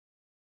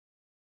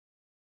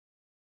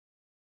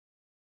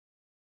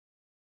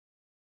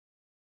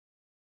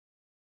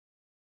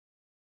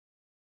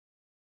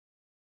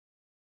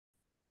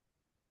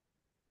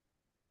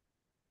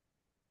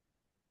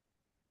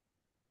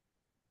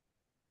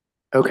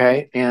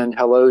Okay, and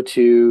hello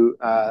to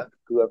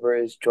whoever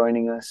is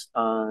joining us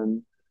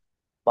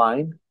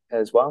online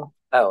as well.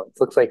 Oh, it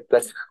looks like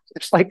there's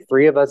like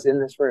three of us in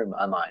this room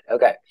online.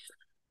 Okay,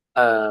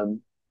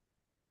 um,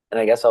 and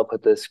I guess I'll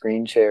put the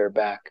screen share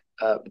back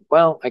up.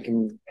 Well, I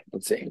can.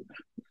 Let's see.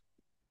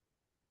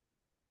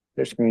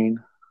 Their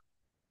screen,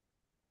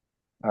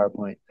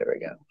 PowerPoint. There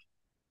we go.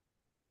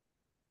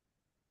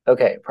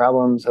 Okay,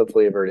 problems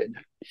hopefully averted.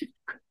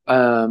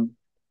 Um,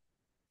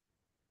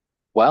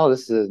 well,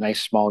 this is a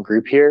nice small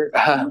group here.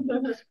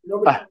 There's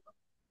a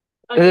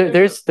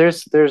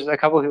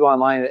couple of people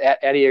online.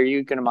 Eddie, are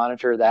you going to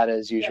monitor that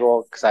as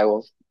usual? Because I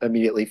will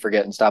immediately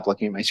forget and stop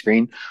looking at my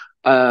screen.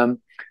 Um,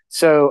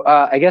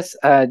 I guess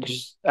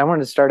just I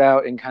wanted to start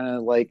out and kind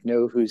of like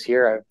know who's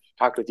here. I've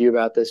talked with you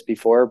about this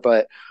before,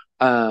 but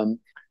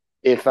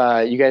if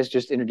you guys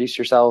just introduce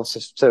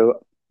yourselves,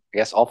 so I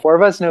guess all four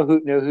of us know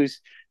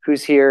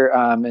who's here,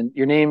 and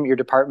your name, your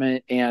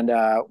department, and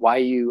why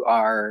you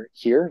are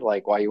here,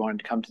 like why you wanted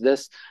to come to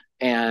this.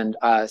 And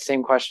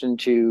same question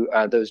to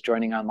those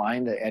joining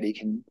online that Eddie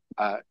can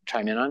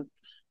chime in on.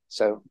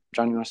 So,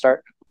 John, you want to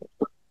start?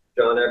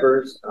 John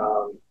Evers,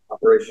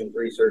 Operations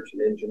Research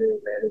and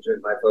Engineering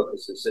Management. My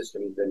focus is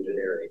systems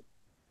engineering.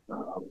 I've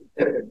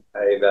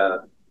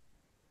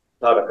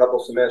taught a couple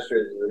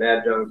semesters as an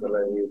adjunct on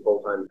a new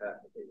full-time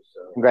faculty.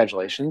 So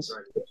congratulations.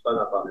 Trying to spun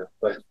up on a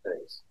bunch of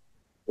things.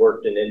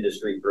 Worked in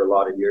industry for a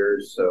lot of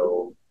years,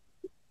 so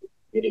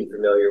getting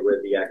familiar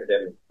with the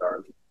academic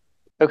environment.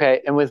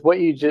 Okay, and with what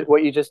you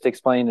just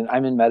explained, and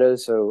I'm in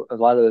Meadows, so a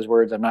lot of those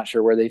words I'm not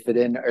sure where they fit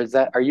in.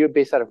 Are you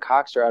based out of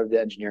Cox or out of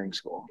the engineering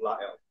school?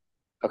 Lyle.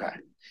 Okay,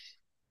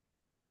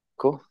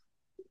 cool.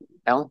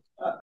 Alan?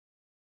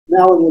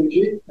 Alan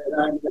Luigi,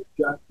 and I'm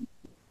John.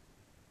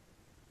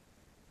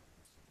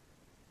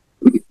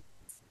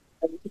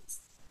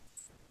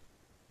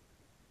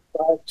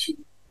 To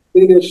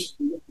finish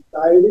the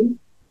anxiety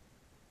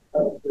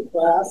of the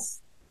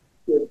class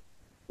with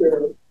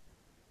their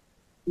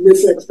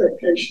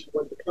misexpectation of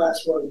what the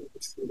class was.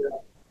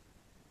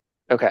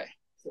 Okay.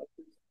 So,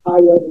 high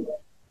level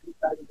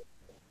anxiety.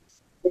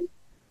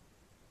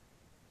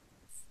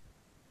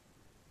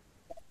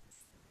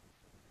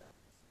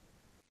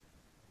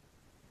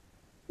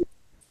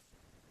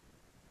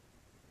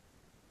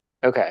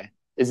 Okay.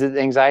 Is it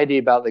anxiety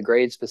about the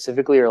grade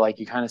specifically, or like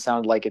you kind of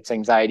sound like it's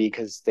anxiety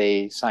because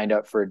they signed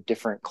up for a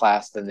different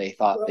class than they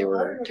thought they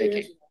were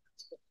taking?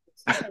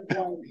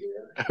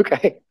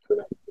 Okay.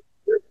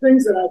 There are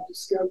things that I've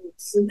discovered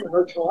since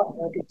our talk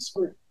back in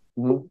spring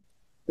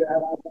that I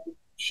want to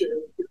share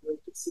with you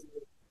to see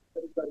if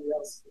everybody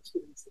else is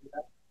experiencing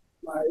that.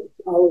 My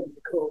colleague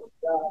Nicole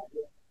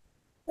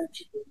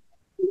mentioned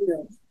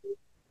it.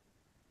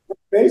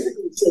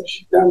 Basically said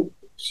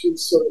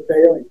she's sort of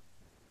bailing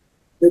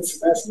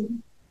mid-semester.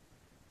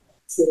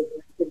 So I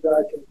think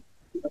I can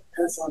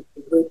pass on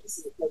to her to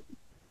see if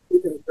we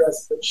can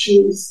address it. But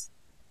she's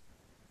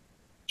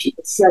a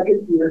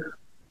second year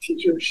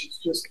teacher. She's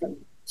just kind of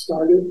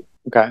started.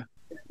 Okay.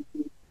 And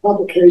the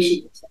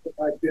complications of something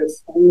like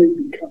this only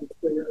become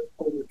clear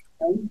over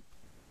time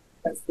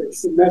as the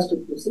semester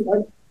goes.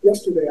 Like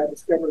yesterday, I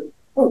discovered,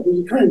 there's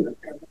a train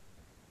that coming,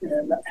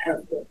 and I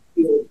have to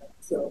deal with that.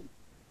 So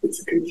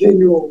it's a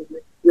continual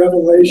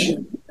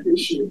revelation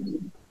issue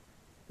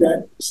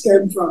that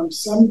stem from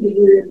some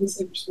degree of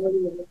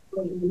misunderstanding of what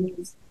program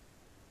is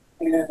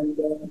and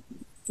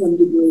some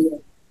degree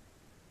of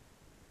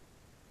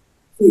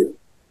fear.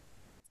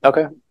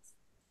 Okay.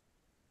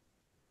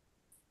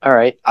 All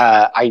right.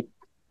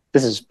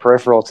 This is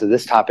peripheral to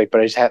this topic, but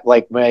I just have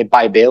like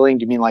by bailing,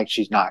 do you mean like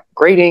she's not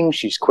grading,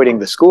 she's quitting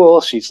the school,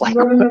 she's like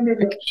No.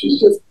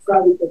 She's just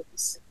decided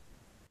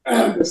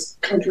that this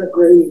contract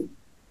grading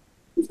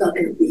is not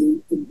going to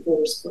be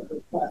enforced by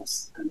her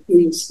class.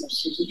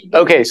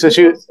 Okay, so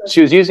she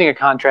was using a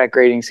contract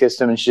grading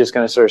system, and she's just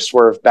going to sort of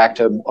swerve back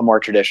to a more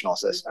traditional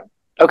system.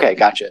 Okay,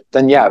 gotcha.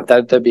 Then yeah,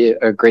 that'd be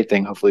a great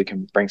thing. Hopefully, we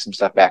can bring some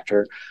stuff back to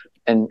her.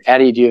 And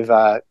Addie, do you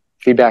have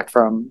feedback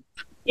from?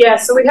 Yeah,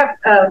 so we have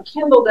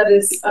Kendall that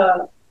is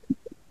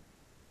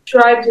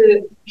tried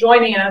to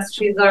joining us.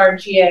 She's our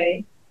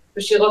GA,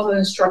 but she's also an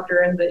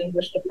instructor in the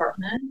English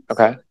department.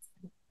 Okay.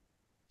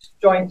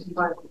 Joined to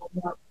find a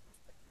more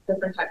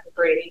different type of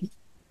grading.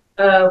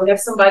 We have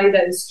somebody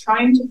that is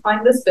trying to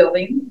find this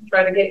building,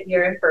 try to get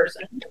here in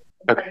person,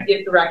 okay.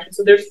 Give direction.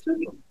 So there's two.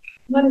 I'm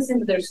not saying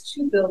that there's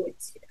two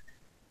buildings here.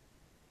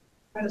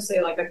 I'm trying to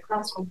say like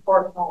across from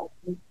Fort Hall.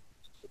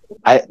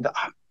 I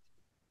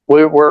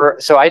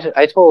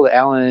told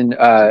Alan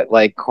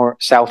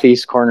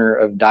southeast corner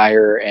of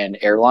Dyer and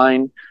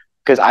Airline,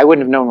 because I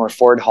wouldn't have known where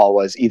Ford Hall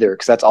was either,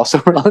 because that's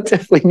also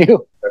relatively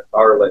new.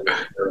 Arlen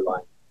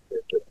Airline.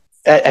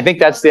 I think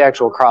that's the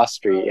actual cross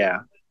street. Yeah.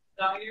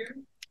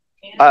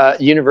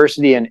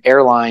 University and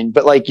Airline,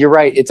 but like you're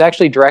right, it's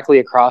actually directly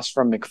across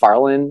from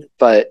McFarland,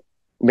 but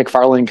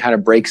McFarland kind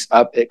of breaks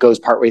up. It goes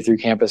partway through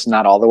campus,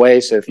 not all the way.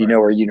 So if you know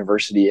where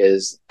University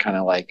is, kind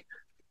of like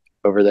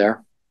over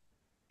there.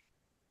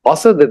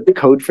 Also, the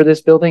code for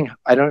this building,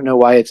 I don't know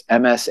why it's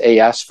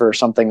MSAS for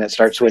something that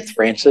starts with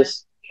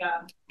Francis.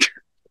 Yeah.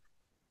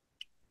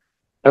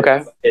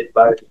 Okay. It's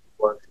by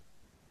one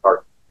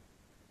part.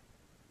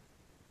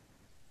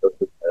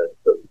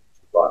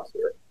 Lots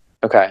here.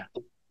 Okay.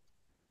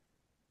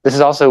 This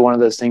is also one of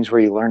those things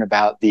where you learn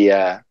about the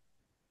I'm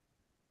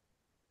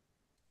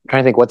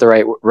trying to think what the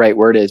right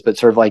word is, but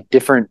sort of like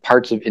different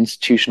parts of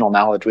institutional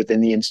knowledge within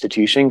the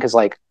institution. Cause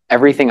like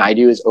everything I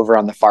do is over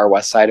on the far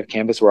west side of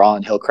campus. We're all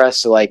in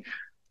Hillcrest. So like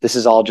this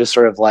is all just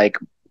sort of like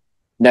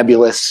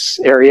nebulous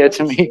area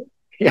to me.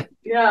 Yeah.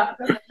 Yeah,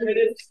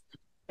 it is.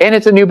 And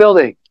it's a new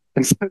building.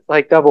 It's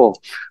like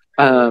double.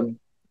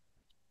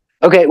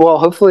 Okay, well,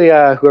 hopefully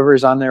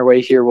whoever's on their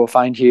way here will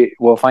find here.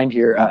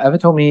 Eva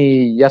told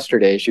me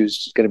yesterday she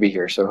was going to be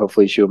here, so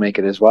hopefully she'll make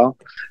it as well.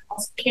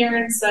 Also,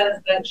 Karen says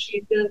that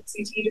she's the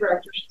CT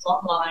director. She's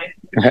online.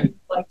 Okay. She'd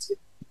like to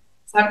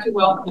have to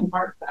welcome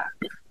Mark back.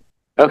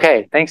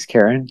 Okay, thanks,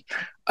 Karen.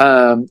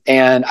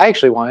 And I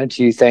actually wanted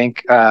to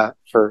thank,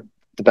 for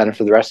the benefit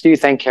of the rest of you,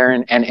 thank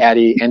Karen and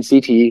Addie and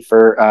CT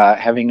for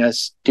having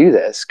us do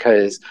this,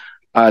 because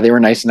they were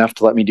nice enough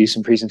to let me do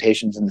some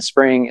presentations in the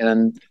spring,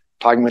 and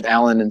talking with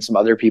Alan and some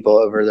other people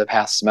over the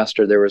past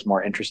semester, there was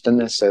more interest in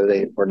this, so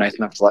they were nice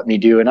enough to let me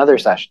do another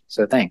session.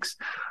 So thanks.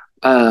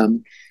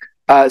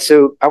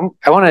 So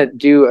I want to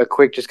do a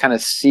quick, just kind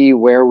of see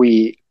where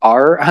we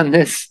are on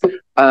this.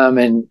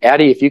 And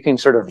Addie, if you can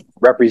sort of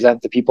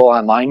represent the people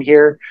online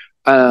here.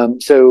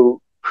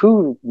 So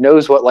who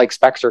knows what like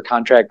specs or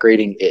contract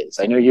grading is?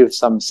 I know you have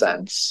some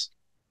sense.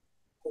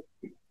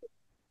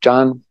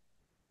 John?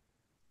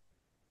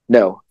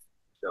 No.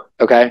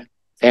 Okay.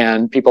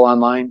 And people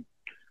online?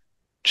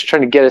 Just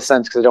trying to get a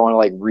sense, because I don't want to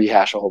like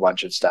rehash a whole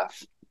bunch of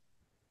stuff.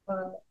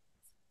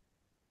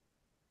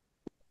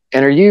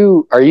 And are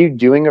you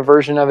doing a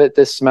version of it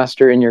this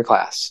semester in your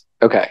class?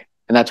 Okay.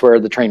 And that's where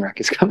the train wreck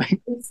is coming.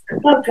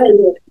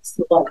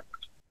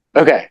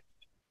 Okay.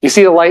 You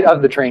see the light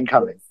of the train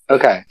coming.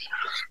 Okay.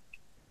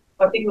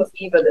 I think it was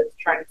Eva that's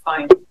trying to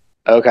find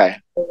Okay.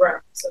 the room,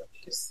 so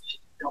she's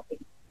helping.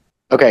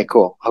 Okay,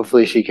 cool.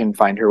 Hopefully she can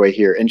find her way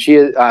here. And she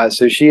is,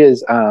 so she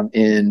is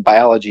in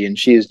biology, and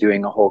she is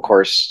doing a whole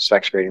course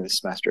specs grading this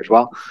semester as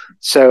well.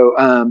 So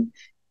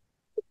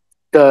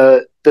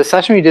the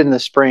session we did in the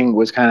spring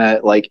was kind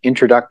of like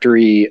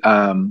introductory,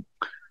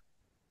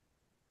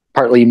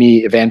 partly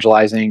me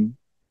evangelizing,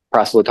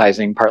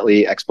 proselytizing,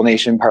 partly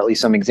explanation, partly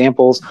some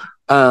examples.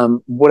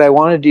 What I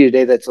want to do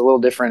today that's a little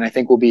different, I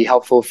think will be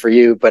helpful for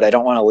you, but I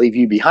don't want to leave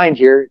you behind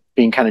here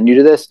being kind of new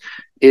to this,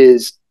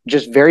 is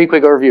just very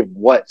quick overview of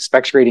what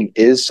specs grading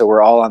is, so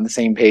we're all on the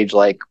same page,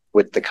 like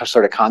with the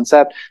sort of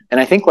concept. And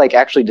I think like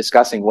actually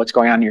discussing what's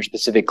going on in your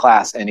specific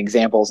class and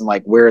examples and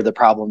like where are the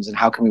problems and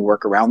how can we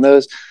work around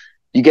those.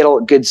 You get a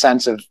good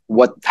sense of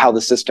how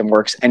the system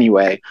works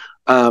anyway.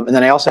 And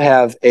then I also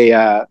have a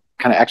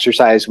kind of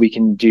exercise we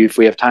can do if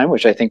we have time,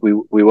 which I think we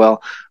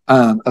will,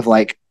 of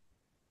like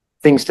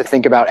things to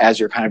think about as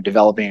you're kind of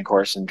developing a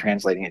course and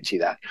translating it to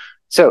that.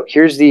 So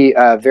here's the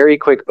very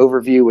quick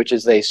overview, which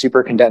is a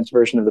super condensed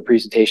version of the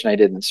presentation I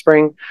did in the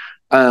spring.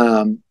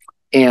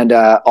 And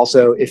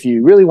also, if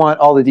you really want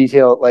all the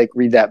detail, like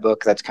read that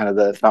book. That's kind of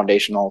the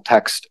foundational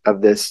text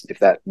of this, if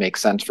that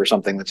makes sense for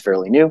something that's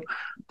fairly new.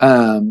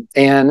 And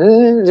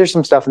there's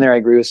some stuff in there I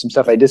agree with, some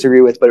stuff I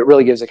disagree with, but it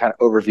really gives a kind of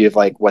overview of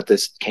like what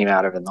this came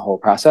out of in the whole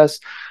process.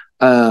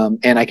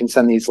 And I can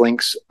send these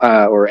links,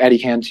 or Addie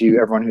can, to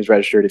everyone who's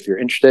registered if you're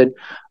interested.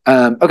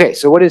 Okay,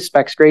 so what is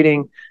specs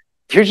grading?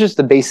 Here's just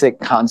the basic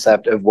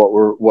concept of what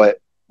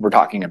we're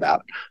talking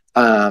about.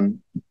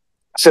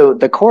 So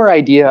the core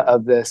idea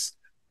of this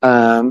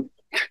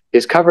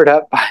is covered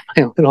up by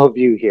my little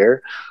view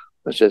here.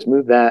 Let's just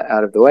move that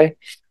out of the way.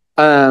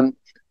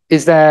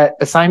 Is that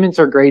assignments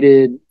are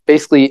graded,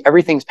 basically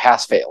everything's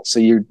pass fail. So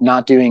you're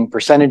not doing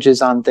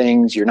percentages on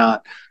things. You're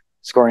not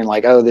scoring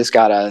like, oh, this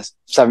got a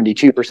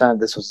 72%,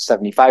 this was a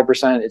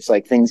 75%. It's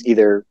like things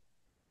either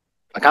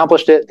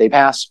accomplished it, they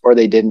pass, or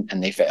they didn't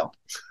and they fail.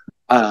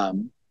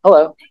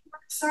 Hello.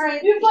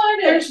 Sorry,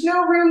 there's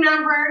no room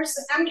numbers.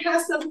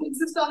 MCAS doesn't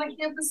exist on the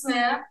campus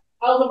map.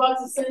 I was about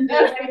to send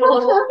that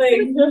little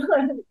thing.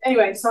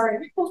 Anyway,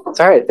 sorry. It's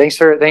all right. Thanks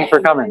for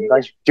coming.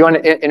 Do you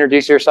want to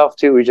introduce yourself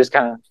too? We just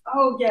kind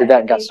of did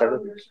that and got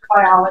started.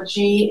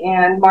 Biology,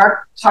 and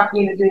Mark taught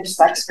me to do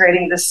specs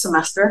grading this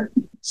semester.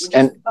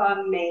 And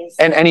amazing.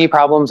 And any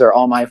problems are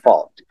all my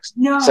fault.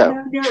 No.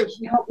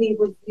 He helped me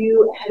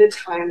review ahead of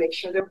time, make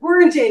sure there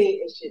weren't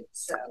any issues.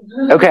 So.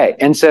 Okay,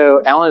 and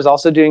so Alan is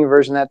also doing a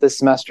version of that this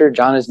semester.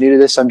 John is new to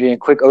this, so I'm doing a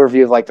quick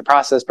overview of like the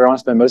process, but I want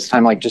to spend most of the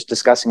time like just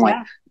discussing like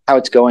how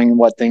it's going and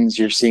what things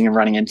you're seeing and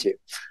running into.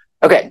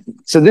 Okay,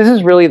 so this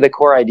is really the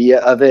core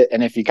idea of it,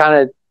 and if you kind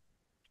of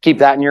keep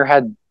that in your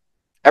head,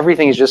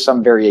 everything is just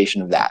some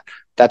variation of that.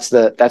 That's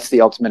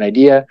the ultimate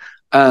idea.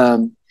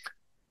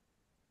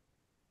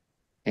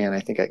 And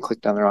I think I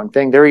clicked on the wrong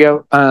thing. There we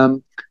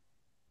go.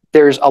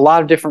 There's a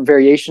lot of different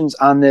variations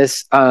on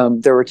this.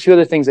 There were two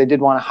other things I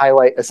did want to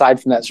highlight aside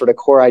from that sort of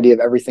core idea of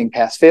everything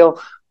pass fail.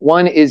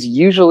 One is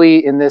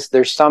usually in this,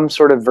 there's some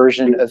sort of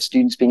version of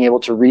students being able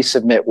to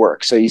resubmit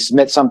work. So you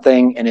submit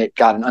something and it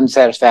got an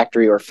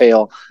unsatisfactory or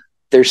fail.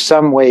 There's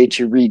some way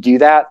to redo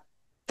that.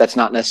 That's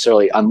not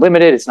necessarily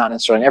unlimited. It's not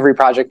necessarily in every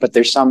project, but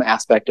there's some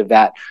aspect of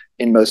that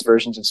in most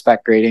versions of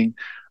spec grading.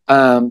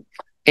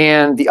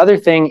 And the other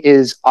thing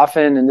is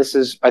often, and this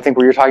is, I think,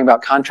 where you're talking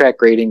about contract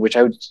grading, which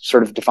I would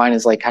sort of define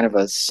as like kind of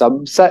a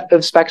subset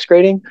of specs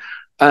grading.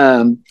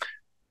 Often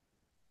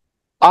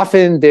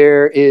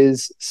there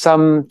is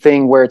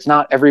something where it's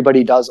not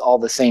everybody does all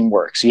the same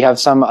work. So you have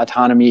some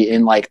autonomy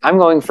in like, I'm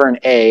going for an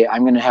A,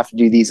 I'm going to have to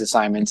do these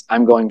assignments.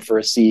 I'm going for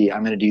a C,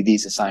 I'm going to do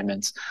these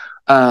assignments.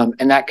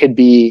 And that could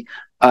be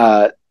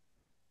the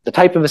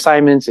type of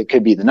assignments. It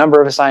could be the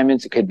number of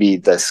assignments. It could be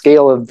the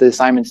scale of the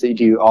assignments that you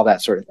do, all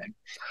that sort of thing.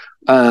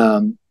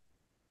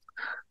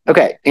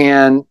 Okay,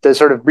 and the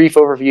sort of brief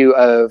overview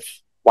of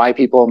why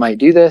people might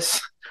do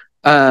this,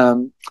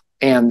 and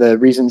the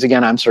reasons,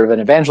 again, I'm sort of an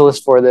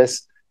evangelist for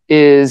this,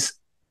 is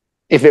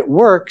if it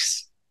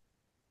works,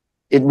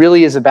 it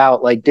really is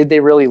about like, did they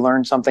really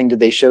learn something? Did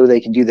they show they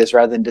can do this,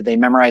 rather than did they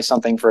memorize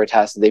something for a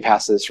test? Did they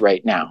pass this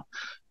right now?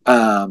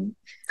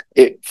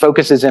 It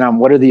focuses in on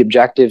what are the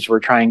objectives we're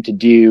trying to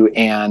do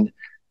and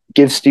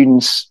give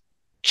students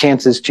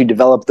chances to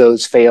develop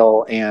those,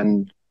 fail,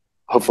 and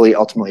hopefully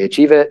ultimately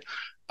achieve it.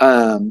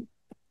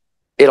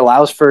 It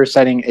allows for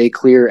setting a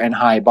clear and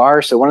high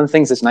bar. So one of the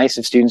things that's nice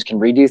if students can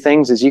redo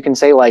things is you can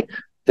say like,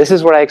 this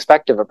is what I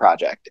expect of a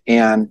project.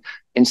 And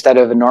instead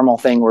of a normal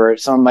thing where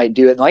someone might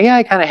do it and like, yeah,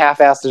 I kind of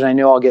half-assed it and I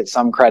know I'll get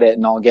some credit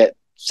and I'll get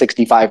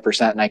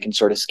 65% and I can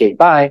sort of skate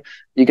by,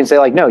 you can say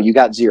like, no, you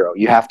got 0.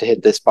 You have to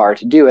hit this bar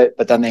to do it.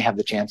 But then they have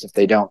the chance, if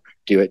they don't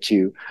do it,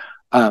 to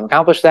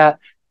accomplish that.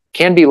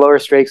 Can be lower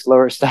stakes,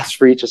 lower stats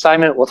for each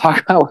assignment. We'll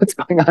talk about what's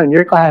going on in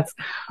your class.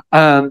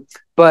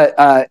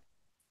 But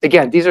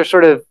again, these are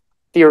sort of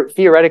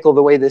theoretical,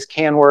 the way this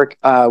can work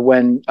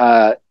when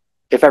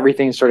if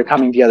everything's sort of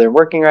coming together and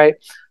working right.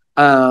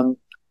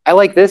 I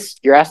like this.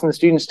 You're asking the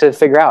students to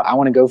figure out, I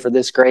want to go for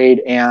this grade,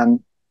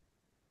 and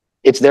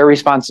it's their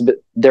responsibility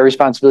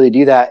to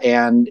do that.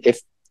 And if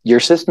your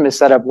system is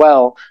set up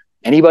well,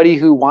 anybody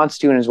who wants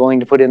to and is willing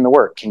to put in the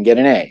work can get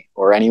an A,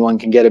 or anyone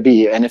can get a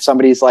B. And if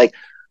somebody's like,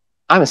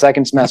 I'm a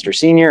second semester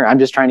senior, I'm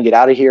just trying to get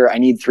out of here, I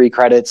need 3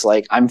 credits,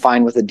 like I'm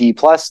fine with a D+,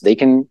 they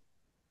can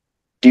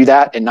do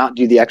that and not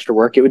do the extra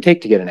work it would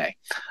take to get an A.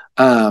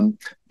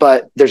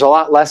 But there's a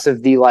lot less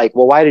of the like,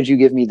 well, why did you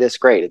give me this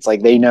grade? It's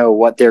like they know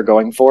what they're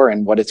going for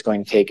and what it's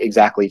going to take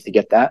exactly to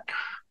get that.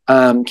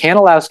 Can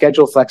allow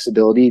schedule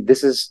flexibility.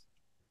 This is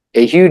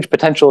a huge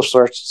potential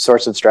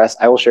source of stress.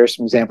 I will share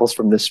some examples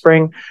from this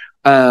spring,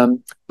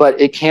 but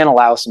it can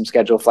allow some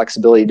schedule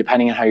flexibility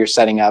depending on how you're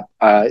setting up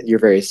your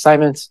various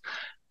assignments.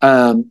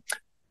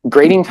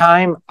 Grading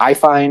time, I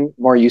find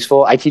more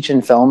useful. I teach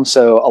in film,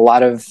 so a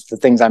lot of the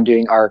things I'm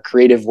doing are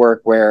creative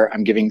work where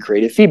I'm giving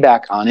creative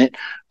feedback on it.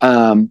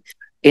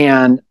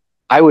 And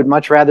I would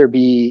much rather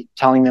be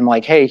telling them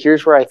like, hey,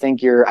 here's where I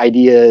think your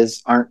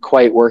ideas aren't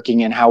quite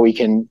working and how we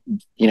can,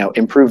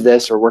 improve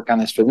this or work on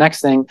this for the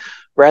next thing,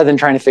 rather than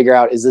trying to figure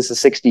out, is this a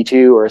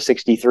 62 or a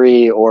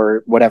 63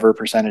 or whatever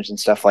percentage and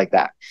stuff like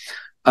that.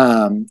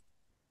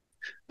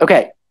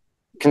 Okay,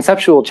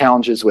 conceptual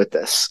challenges with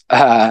this.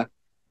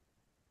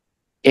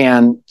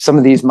 And some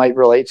of these might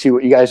relate to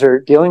what you guys are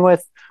dealing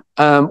with.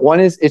 One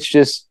is it's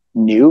just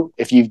new.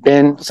 If you've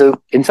been,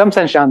 so in some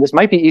sense, John, this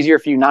might be easier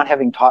for you not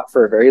having taught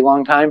for a very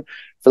long time.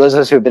 For those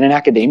of us who have been in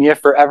academia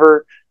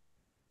forever,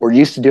 we're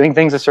used to doing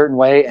things a certain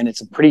way, and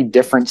it's a pretty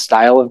different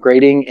style of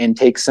grading and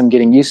takes some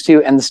getting used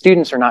to, and the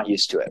students are not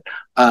used to it.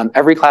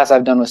 Every class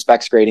I've done with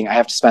specs grading, I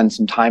have to spend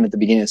some time at the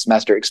beginning of the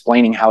semester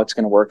explaining how it's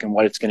going to work and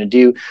what it's going to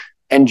do.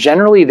 And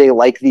generally they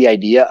like the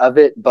idea of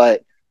it,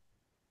 but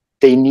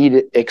they need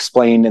it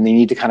explained and they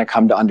need to kind of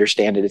come to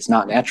understand it. It's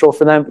not natural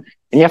for them.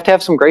 And you have to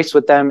have some grace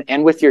with them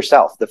and with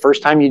yourself. The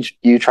first time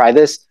you try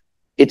this,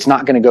 it's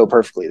not going to go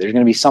perfectly. There's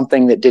going to be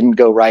something that didn't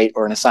go right,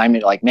 or an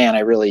assignment like, man, I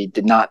really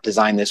did not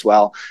design this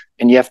well.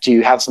 And you have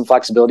to have some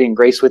flexibility and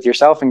grace with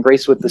yourself and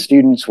grace with the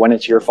students when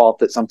it's your fault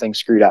that something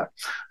screwed up.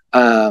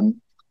 The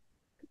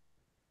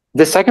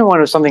second one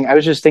was something I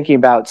was just thinking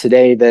about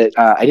today that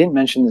I didn't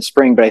mention in the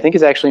spring, but I think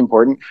is actually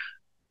important.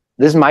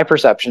 This is my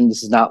perception.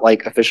 This is not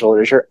like official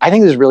literature. I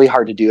think this is really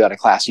hard to do at a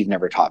class you've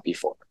never taught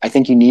before. I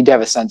think you need to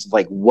have a sense of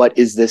like, what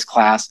is this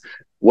class?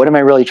 What am I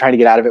really trying to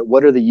get out of it?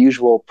 What are the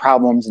usual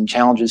problems and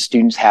challenges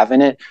students have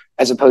in it,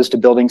 as opposed to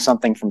building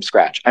something from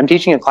scratch? I'm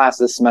teaching a class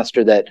this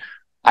semester that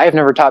I have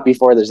never taught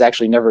before. There's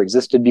actually never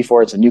existed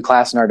before. It's a new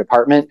class in our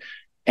department.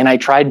 And I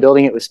tried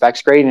building it with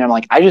specs grading, and I'm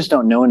like, I just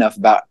don't know enough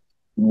about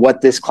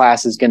what this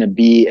class is going to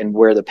be and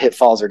where the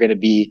pitfalls are going to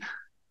be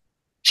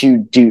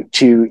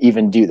to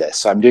even do this.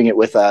 So I'm doing it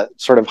with a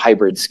sort of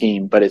hybrid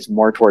scheme, but it's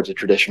more towards a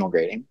traditional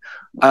grading.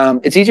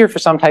 It's easier for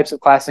some types of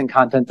class and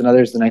content than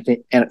others, than I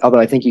think, and although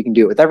I think you can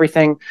do it with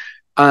everything.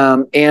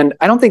 And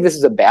I don't think this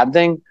is a bad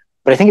thing,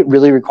 but I think it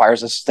really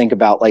requires us to think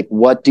about like,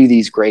 what do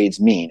these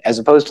grades mean? As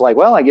opposed to like,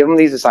 well, I give them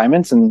these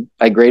assignments and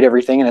I grade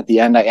everything, and at the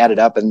end I add it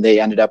up and they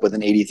ended up with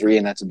an 83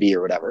 and that's a B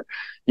or whatever.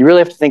 You really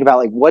have to think about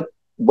like, what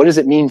does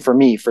it mean for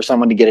me, for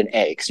someone to get an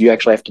A? Because you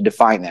actually have to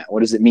define that.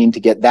 What does it mean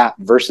to get that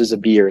versus a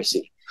B or a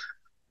C?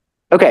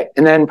 Okay,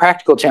 and then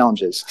practical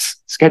challenges,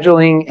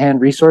 scheduling and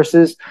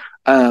resources.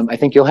 I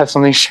think you'll have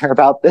something to share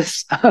about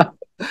this.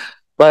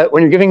 But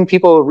when you're giving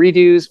people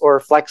redos or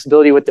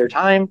flexibility with their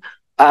time,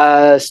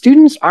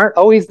 students aren't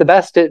always the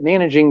best at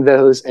managing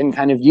those and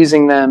kind of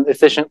using them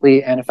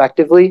efficiently and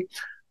effectively.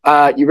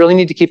 You really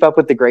need to keep up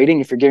with the grading.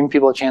 If you're giving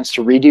people a chance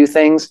to redo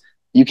things,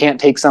 you can't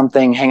take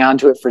something, hang on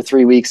to it for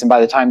 3 weeks, and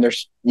by the time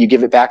you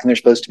give it back and they're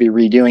supposed to be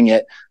redoing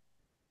it,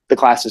 the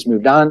class has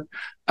moved on.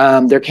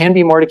 There can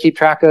be more to keep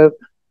track of.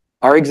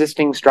 Our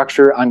existing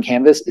structure on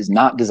Canvas is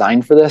not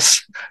designed for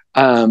this.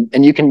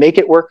 And you can make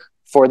it work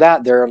for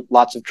that. There are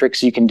lots of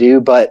tricks you can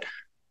do, but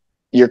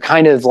you're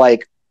kind of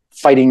like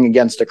fighting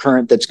against a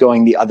current that's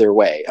going the other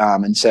way.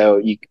 And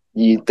so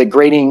the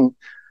grading,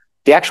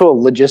 the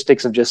actual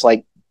logistics of just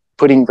like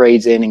putting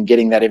grades in and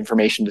getting that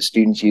information to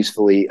students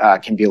usefully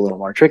can be a little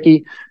more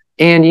tricky.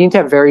 And you need to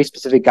have very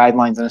specific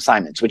guidelines and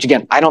assignments, which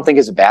again, I don't think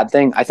is a bad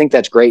thing. I think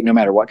that's great no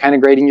matter what kind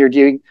of grading you're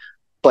doing,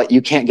 but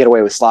you can't get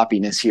away with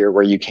sloppiness here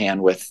where you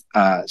can with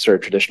sort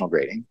of traditional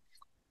grading.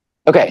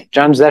 Okay,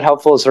 John, is that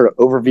helpful? Sort of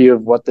overview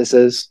of what this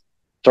is,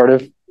 sort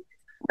of?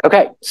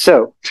 Okay,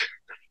 so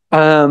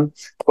what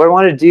I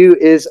want to do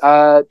is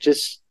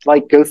just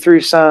like go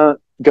through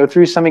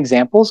some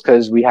examples,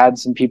 because we had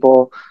some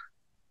people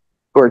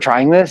who are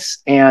trying this,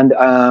 and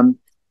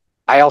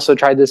I also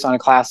tried this on a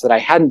class that I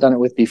hadn't done it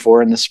with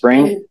before in the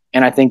spring,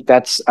 and I think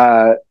that's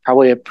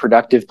probably a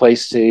productive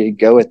place to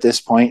go at this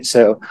point.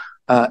 So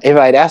if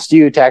I'd asked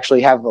you to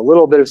actually have a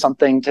little bit of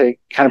something to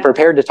kind of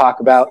prepare to talk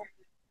about,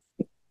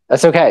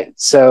 that's okay.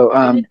 So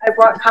I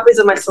brought copies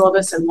of my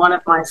syllabus and one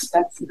of my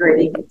specs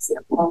grading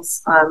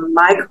examples.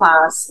 My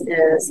class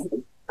is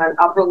an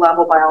upper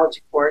level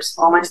biology course.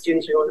 All my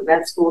students are going to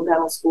med school,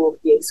 dental school,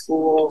 PA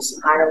schools,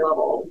 higher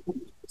level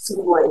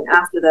schooling.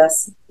 After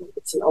this,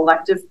 it's an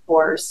elective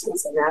course.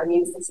 It's anatomy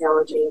and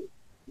physiology.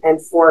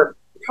 And for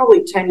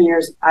probably 10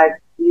 years, I've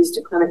used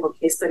a clinical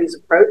case studies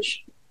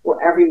approach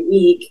where every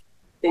week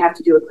they have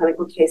to do a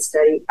clinical case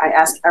study. I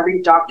ask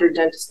every doctor,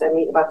 dentist I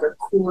meet about their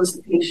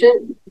coolest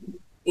patient.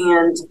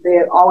 And they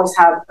always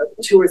have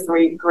 2 or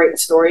 3 great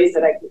stories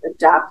that I can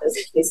adapt as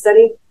a case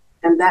study.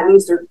 And that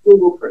means they're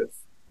Google proof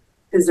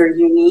because they're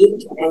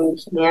unique and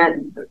you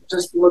can't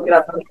just look it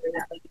up on the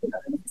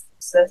internet.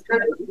 So that's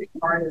kind of the big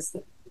part is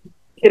that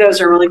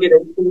kiddos are really good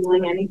at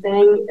Googling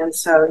anything. And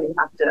so you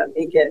have to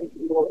make it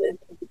a little bit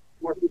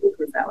more Google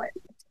proof that way.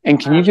 And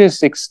can you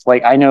just,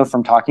 like, I know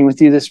from talking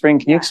with you this spring,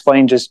 can you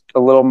explain just a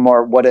little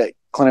more what a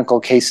clinical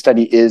case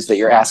study is that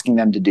you're asking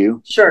them to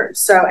do? Sure.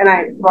 So, and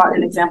I brought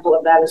an example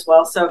of that as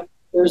well. So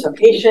there's a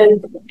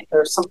patient,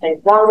 there's something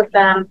wrong with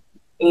them,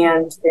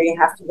 and they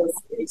have to go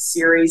through a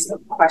series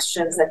of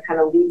questions that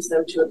kind of leads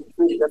them to a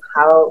conclusion of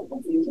how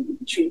you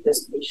treat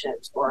this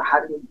patient or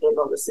how do you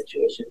handle the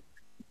situation.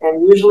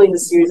 And usually the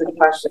series of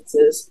questions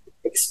is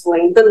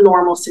explain the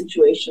normal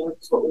situation, which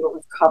is what we will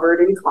have covered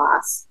in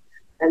class.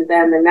 And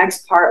then the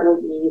next part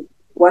will be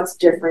what's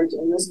different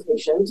in this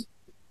patient.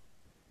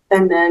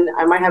 And then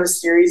I might have a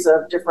series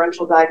of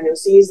differential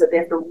diagnoses that they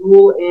have to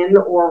rule in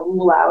or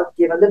rule out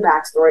given the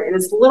backstory. And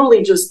it's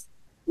literally just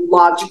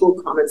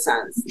logical common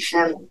sense.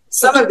 And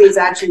some of these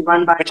actually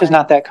run by— Which is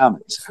not that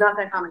common. It's not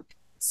that common.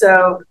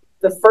 So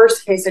the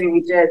first case study we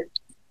did,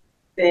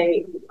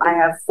 I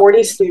have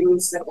 40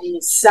 students and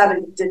only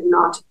 7 did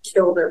not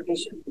kill their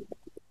patient.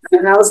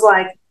 And I was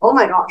like, oh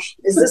my gosh,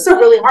 is this a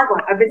really hard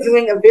one? I've been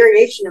doing a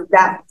variation of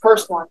that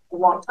first one for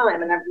a long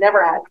time, and I've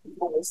never had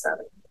only 7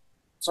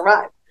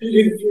 survive.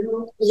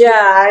 Yeah,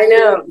 I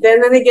know.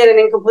 Then they get an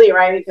incomplete,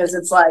 right? Because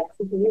it's like,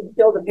 you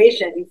killed the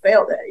patient, you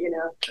failed it, you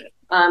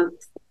know.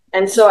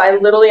 And so I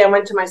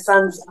went to my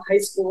son's high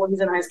school.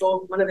 He's in high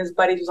school. One of his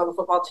buddies was on the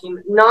football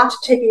team, not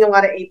taking a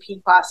lot of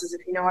AP classes,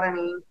 if you know what I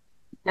mean.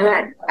 And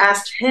I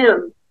asked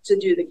him to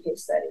do the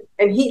case study,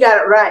 and he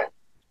got it right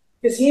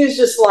because he was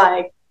just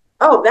like,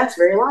 oh, that's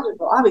very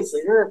logical,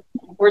 obviously.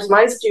 Whereas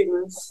my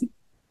students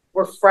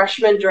were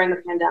freshmen during the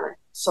pandemic.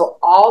 So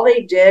all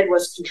they did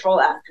was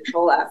Control F,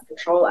 Control F,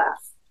 Control F.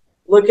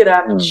 Look it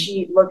up,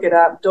 cheat, look it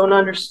up, don't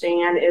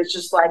understand. It's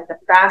just like the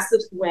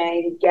fastest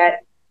way to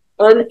get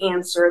an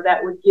answer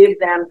that would give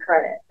them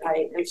credit,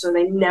 right? And so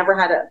they never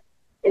had to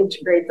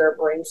integrate their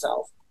brain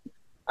cells.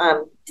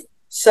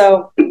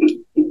 So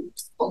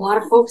a lot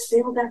of folks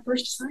failed that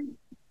first assignment.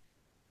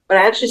 But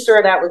I actually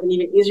started out with an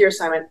even easier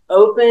assignment,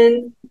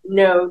 open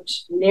note,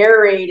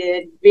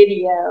 narrated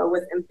video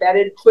with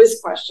embedded quiz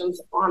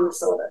questions on the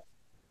syllabus.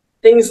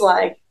 Things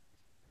like,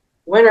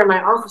 when are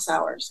my office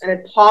hours? And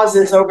it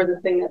pauses over the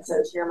thing that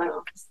says, here are my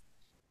office.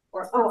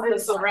 Or, oh, I'm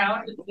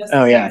around.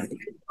 Oh, yeah.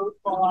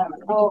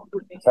 Oh,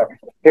 Sorry.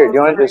 Here, do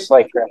you want to just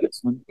like grab this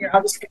one? here,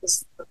 I'll just get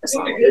this.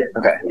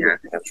 Okay. Yeah,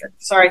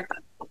 sorry.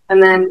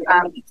 And then,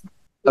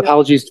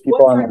 Apologies to people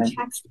what's on our the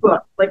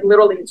textbook? Like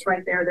literally, it's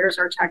right there. There's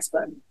our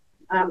textbook.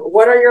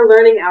 What are your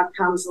learning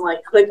outcomes? And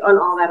like, click on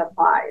all that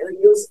apply. Like,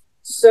 it was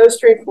so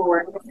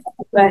straightforward.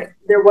 But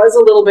there was a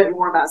little bit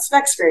more about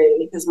specs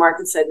grading because Mark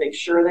had said make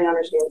sure they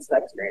understand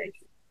specs grading.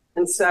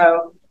 And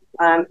so,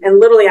 and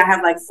literally, I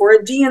had like for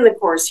a D in the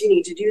course, you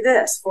need to do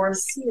this. For a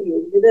C, you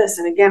need to do this.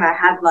 And again, I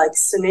had like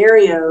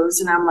scenarios,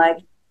 and I'm like,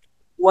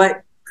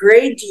 what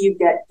grade do you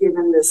get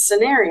given this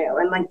scenario?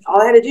 And like,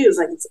 all I had to do was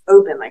like, it's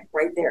open, like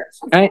right there.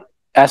 Can I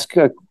ask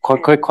a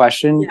quick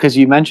question? Because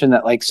you mentioned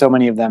that like so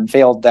many of them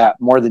failed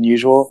that more than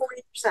usual.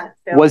 40%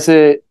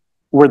 failed.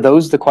 Were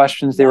those the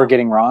questions they were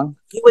getting wrong?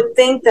 You would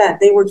think that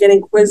they were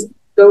getting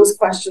those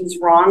questions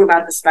wrong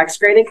about the specs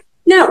grading.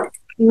 No,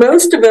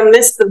 most of them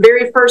missed the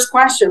very first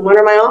question. When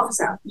are my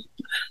office hours?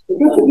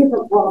 That's a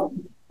different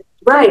problem.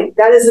 Right.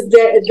 That is a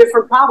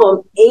different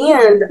problem.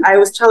 And I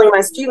was telling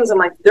my students, I'm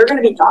like, they're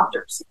going to be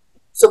doctors.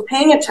 So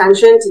paying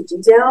attention to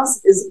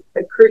details is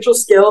a crucial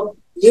skill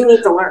you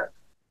need to learn.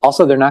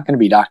 Also, they're not going to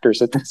be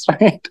doctors at this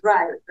point.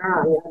 Right.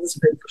 Yeah, that's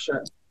great for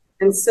sure.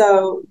 And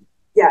so,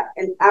 yeah,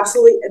 and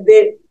absolutely,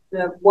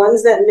 the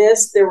ones that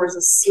missed, there was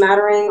a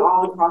smattering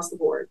all across the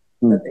board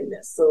that they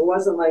missed. So it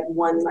wasn't like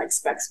one like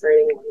specs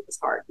grading one was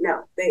hard.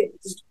 No,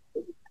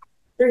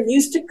 they're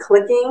used to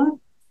clicking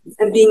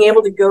and being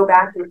able to go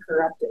back and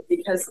correct it,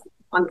 because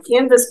on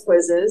Canvas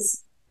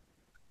quizzes,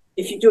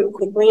 if you do it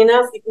quickly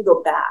enough, you can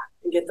go back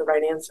and get the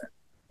right answer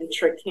and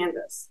trick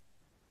Canvas.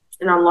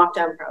 And on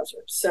lockdown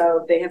browsers,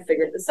 so they have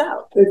figured this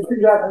out. They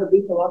figured out how to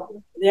beat the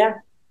lockdown? Yeah.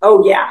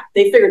 Oh yeah,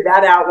 they figured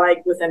that out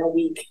like within a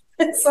week.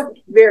 It's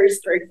like very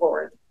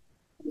straightforward.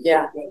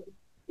 Yeah.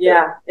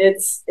 Yeah,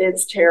 it's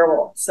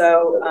terrible.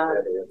 So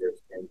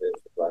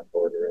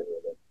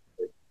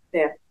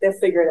yeah, they'll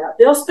figure it out.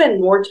 They'll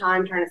spend more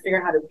time trying to figure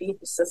out how to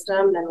beat the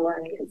system than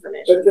learning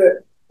information.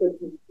 But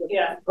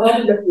the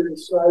problem that you're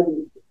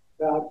describing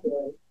about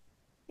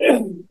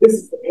this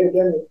is the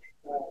pandemic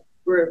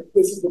group.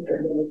 This is the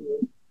pandemic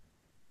group.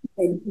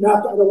 And I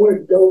don't want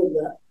to go in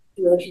that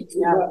direction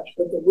too much,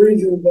 but the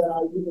reason that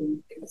I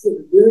even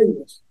considered doing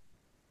this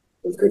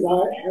was because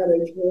I had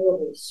a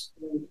terrible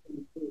spring.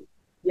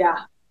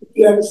 Yeah.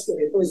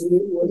 Devastating. It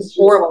was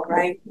horrible,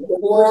 right?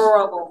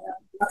 Horrible.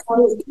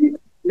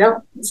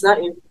 No, it's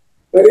not you.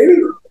 But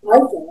anyway, I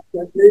thought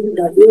that maybe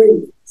by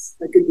doing this,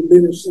 I could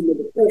diminish some of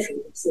the pressure.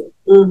 So,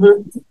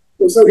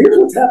 so here's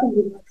what's happened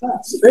in my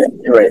class.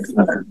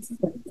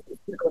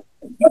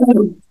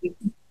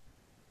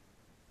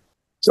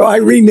 So I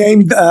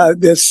renamed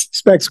this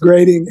specs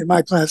grading in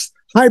my class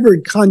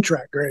hybrid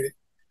contract grading.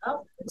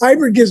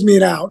 Hybrid gives me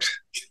an out,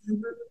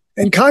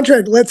 and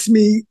contract lets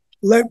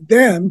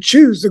them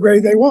choose the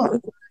grade they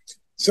want.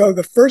 So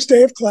the first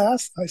day of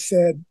class, I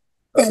said,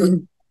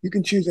 you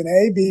can choose an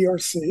A, B, or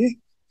C.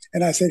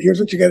 And I said,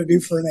 here's what you got to do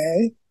for an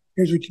A.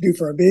 Here's what you do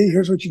for a B.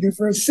 Here's what you do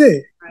for a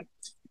C. Right.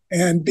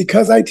 And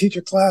because I teach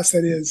a class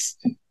that is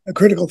a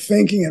critical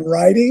thinking and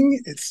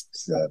writing,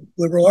 it's a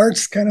liberal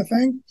arts kind of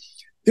thing.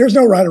 There's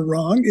no right or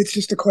wrong. It's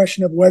just a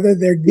question of whether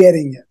they're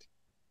getting it.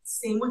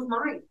 Same with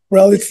mine.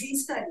 Well,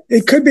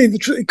 it could be the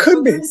truth. It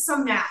could be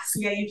some maths.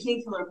 Yeah, you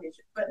can't kill our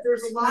patient, but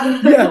there's a lot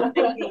of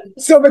thinking.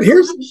 So, but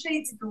here's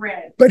shades of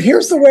gray. But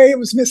here's the way it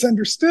was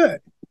misunderstood.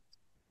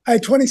 I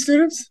had 20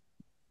 students.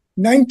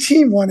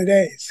 19 wanted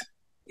A's.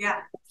 Yeah,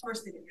 of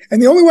course they did.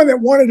 And the only one that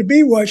wanted a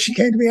B was she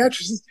came to me after.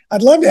 She says,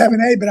 "I'd love to have an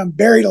A, but I'm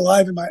buried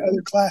alive in my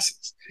other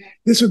classes.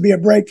 This would be a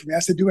break for me." I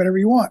said, "Do whatever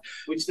you want."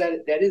 Which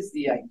that is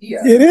the idea.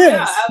 It is.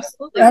 Yeah,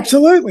 absolutely.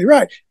 Absolutely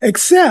right.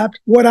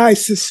 Except what I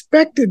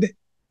suspected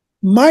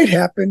might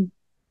happen,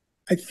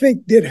 I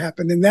think did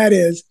happen, and that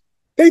is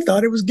they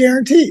thought it was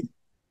guaranteed.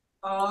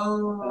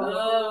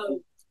 Oh.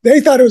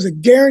 They thought it was a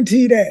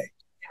guaranteed A.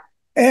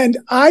 And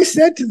I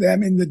said to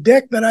them in the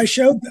deck that I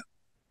showed them,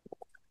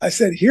 I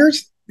said,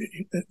 here's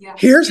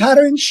how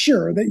to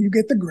ensure that you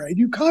get the grade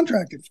you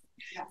contracted for.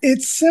 Yeah.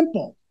 It's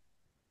simple.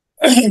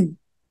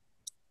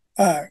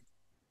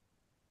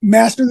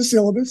 Master the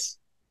syllabus.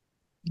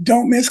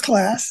 Don't miss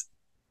class.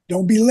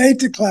 Don't be late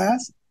to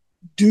class.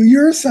 Do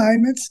your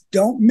assignments.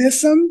 Don't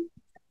miss them.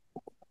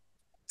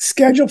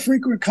 Schedule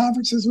frequent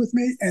conferences with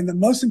me. And the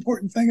most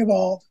important thing of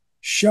all,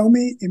 show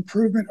me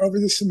improvement over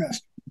the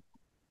semester.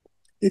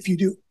 If you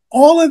do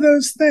all of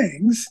those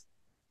things,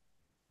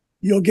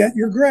 you'll get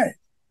your grade.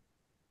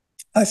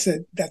 I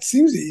said, that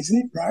seems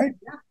easy, right?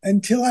 Yeah.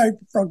 Until I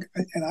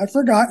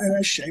forgot,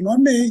 and shame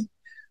on me,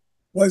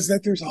 was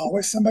that there's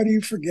always somebody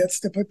who forgets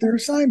to put their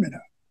assignment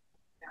up.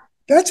 Yeah.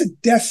 That's a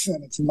death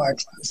sentence in my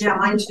class. Yeah,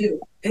 mine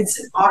too. It's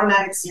an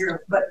automatic 0,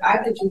 but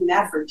I've been doing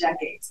that for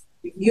decades.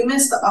 If you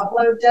miss the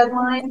upload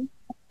deadline,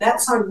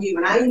 that's on you.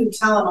 And I even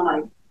tell them, I'm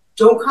like,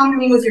 don't come to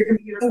me with your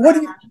computer.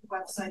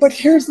 But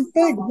here's the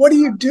thing. What do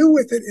you do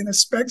with it in a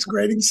specs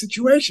grading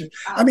situation?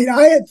 I mean,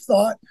 I had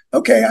thought,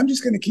 okay, I'm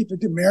just going to keep a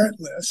demerit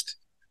list.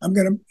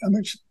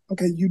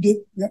 Okay, you did.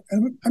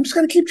 I'm just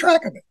going to keep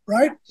track of it,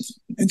 right?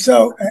 And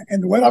so,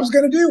 and what I was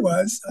going to do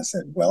was, I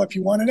said, well, if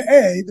you want an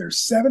A, there's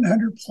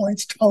 700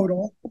 points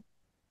total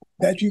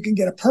that you can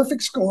get a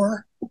perfect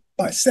score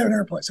by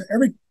 700 points. So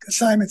every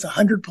assignment's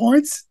 100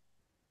 points.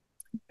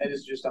 And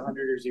it's just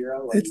 100 or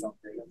 0? Or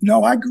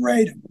no, I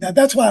grade them. Now,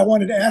 that's why I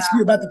wanted to ask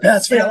you about the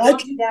pass-fail. I'll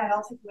do that.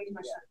 I'll take away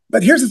my shot.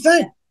 But here's the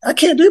thing. I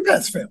can't do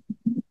pass-fail.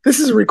 This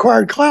is a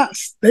required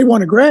class. They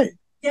want a grade.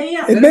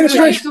 Yeah.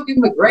 Administration. I still give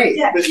them a grade,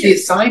 but the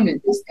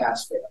assignment is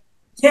pass-fail.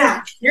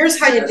 Yeah. Here's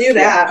how you do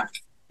that.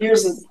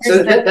 That's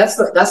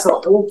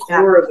the whole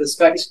core of the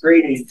specs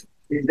grading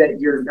is that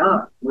you're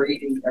not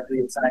grading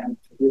every assignment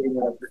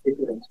within a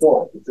particular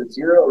score. It's a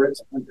 0 or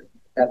it's 100.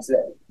 That's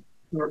it.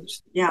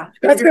 Yeah.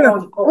 That's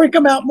gonna freak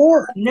them out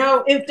more.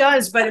 No, it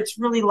does, but it's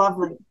really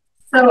lovely.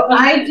 So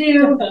I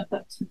do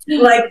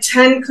like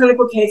 10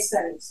 clinical case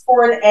studies.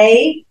 For an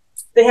A,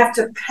 they have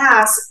to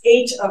pass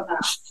 8 of them.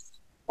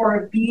 For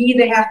a B,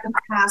 they have to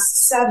pass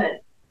 7.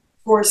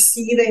 For a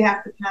C, they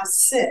have to pass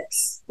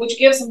 6. Which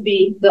gives them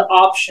the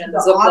options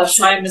of the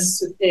assignments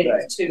to pick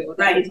too,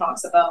 that he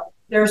talks about.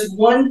 There's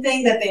one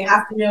thing that they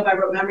have to know by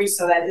rote memory,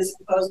 so that is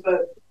a proposed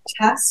vote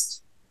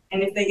test.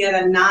 And if they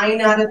get a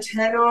 9 out of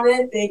 10 on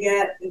it,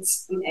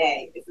 it's an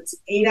A. If it's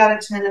 8 out of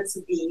 10, it's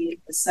a B. If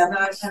it's 7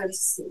 out of 10, it's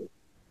a C.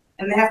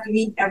 And they have to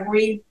meet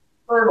every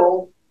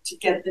hurdle to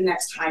get the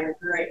next higher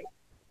grade.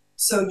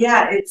 So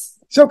yeah, it's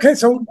okay.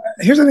 So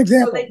here's an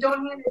example. So they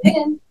don't hand it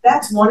in.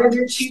 That's 1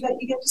 under 2 that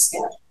you get to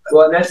skip.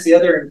 Well, and that's the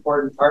other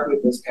important part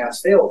with this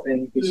pass-fail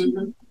thing,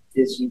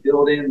 is you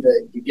build in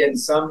you get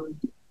some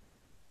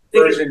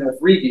version of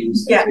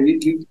reviews. Yeah. So you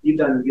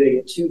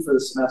get 2 for the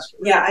semester.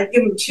 Yeah, I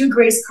give them 2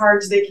 grace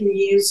cards they can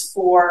use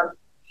for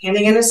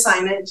handing an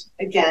assignment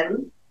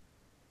again,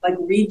 like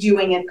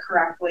redoing it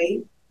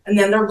correctly, and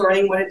then they're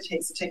learning what it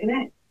takes to take an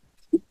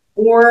A.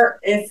 Or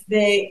if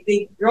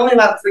you're only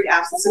allowed 3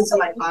 absences in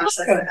my class,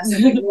 like the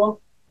SFA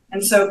rule.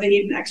 And so if they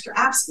need an extra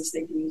absence,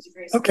 they can use a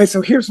grace card. Okay,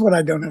 so here's what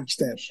I don't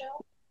understand.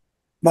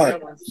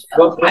 Mark.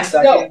 One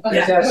second.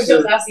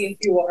 Michelle's asking if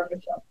you are,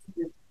 Michelle.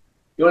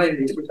 You want to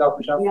introduce yourself,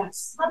 Michelle?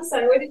 Yes. I'm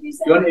sorry, what did you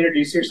say? You want to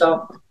introduce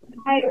yourself?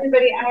 Hi,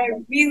 everybody. I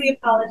really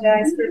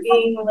apologize for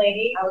being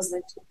late. I was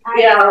like,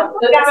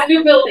 That's a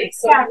new building.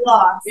 So got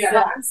lost. Yeah. So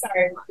I'm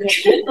sorry.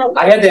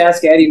 I had to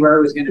ask Eddie where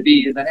it was going to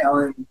be, and then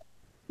Ellen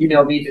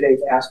emailed me today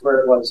to ask where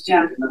it was. Too,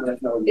 Yeah.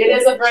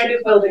 it is a brand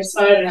new building,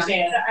 so I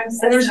understand. I'm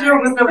so and there's no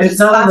sorry. room number. It's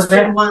not on the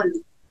map. 1.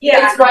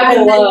 Yeah, it's right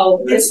and then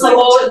below. it's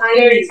Below like is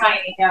very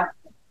tiny. Yeah.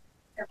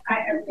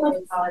 I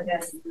really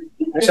apologize.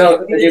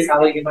 Michelle, a new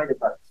colleague in my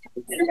department.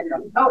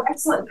 Oh,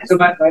 excellent. So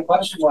my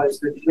question was,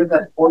 given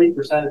that 40%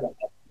 of them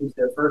use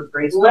their first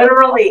grade.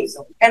 Literally.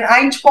 And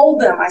I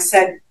told them, I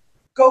said,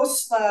 go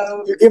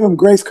slow. You give them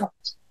grace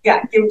cards.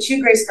 Yeah, give them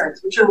 2 grace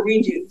cards, which are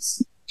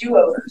redos,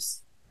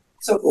 do-overs.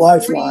 So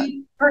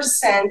Lifeline.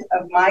 3%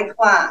 of my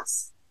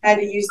class had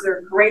to use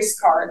their grace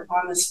card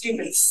on the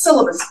stupid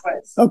syllabus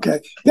quiz. Okay,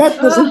 that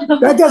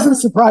doesn't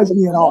surprise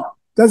me at all.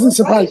 Doesn't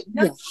surprise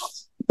me. Yeah.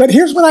 But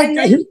here's what And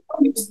then,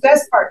 the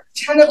best part,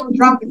 10 of them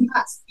dropped the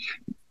class.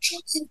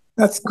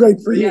 that's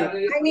great for you.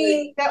 I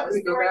mean, that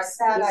was very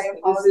sad. I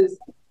apologize.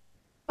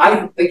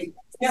 I think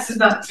this is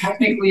not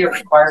technically a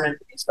requirement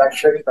to expect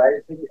tricks, but I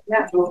think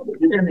you're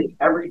going to make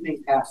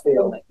everything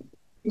pass-fail.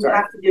 You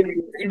have to give me.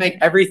 You make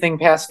everything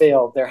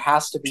pass-fail. There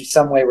has to be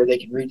some way where they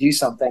can redo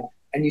something.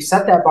 And you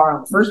set that bar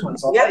on the first one.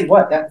 So I'll tell you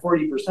what, that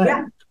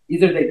 40%,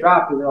 either they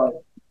drop or they're like,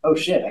 oh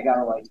shit, I got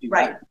to do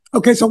Right. that.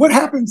 Okay, so what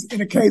happens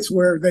in a case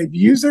where they've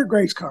used their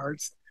grace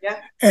cards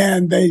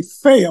and they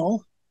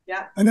fail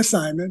an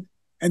assignment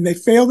and they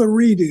fail the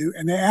redo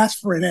and they ask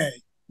for an A?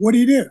 What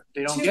do?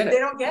 They don't get it. They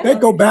don't get They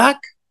it. go back?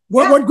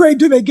 What grade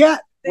do they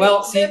get?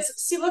 Well, see,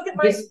 look at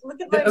my.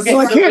 Okay, So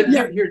I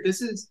can't- here,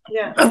 this is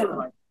Yeah.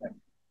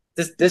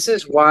 this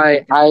is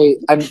why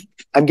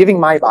I'm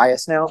giving my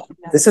bias now.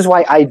 This is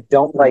why I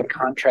don't like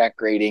contract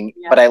grading,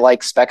 but I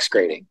like specs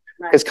grading.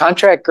 Because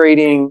contract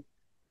grading,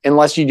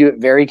 unless you do it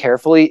very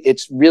carefully,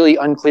 it's really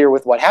unclear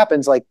with what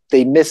happens. Like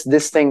they miss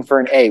this thing for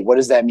an A. What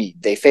does that mean?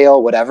 They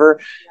fail, whatever.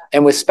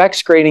 And with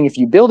specs grading, if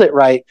you build it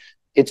right,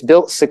 it's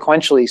built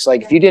sequentially. So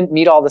like if you didn't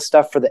meet all the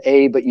stuff for the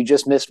A, but you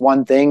just missed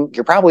one thing,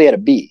 you're probably at a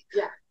B.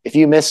 Yeah. If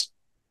you missed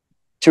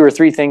 2 or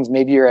 3 things,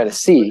 maybe you're at a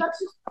C. All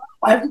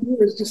I have to do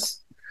is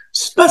just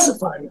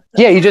specify it.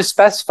 Yeah, you just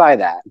specify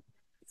that.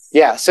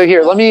 Yeah. So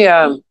here, let me,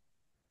 I'm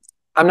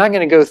not going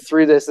to go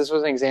through this. This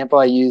was an example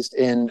I used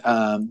in,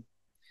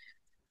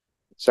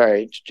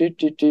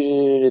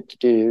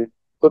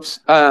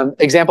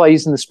 example I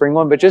used in the spring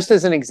one, but just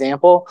as an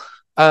example,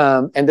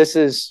 and this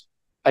is,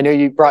 I know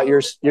you brought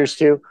yours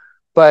too,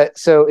 but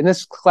so in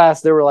this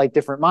class, there were like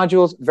different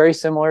modules, very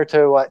similar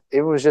to what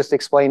it was just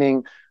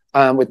explaining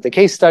with the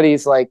case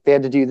studies. Like they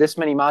had to do this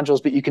many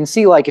modules, but you can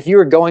see like if you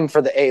were going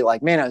for the A,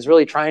 like, man, I was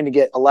really trying to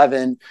get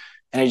 11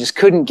 and I just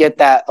couldn't get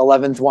that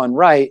 11th one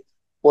right.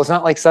 Well, it's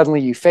not like suddenly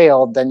you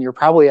failed, then you're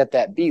probably at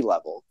that B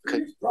level.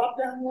 You just drop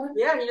down one?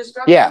 Yeah, you just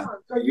drop Yeah. it down.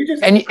 So you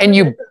just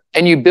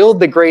and you build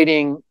the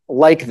grading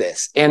like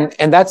this. And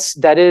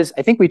that is,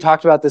 I think we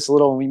talked about this a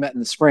little when we met in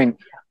the spring.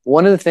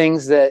 One of the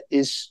things that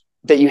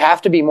you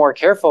have to be more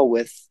careful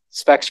with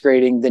specs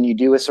grading than you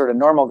do with sort of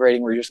normal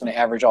grading where you're just going to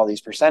average all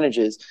these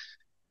percentages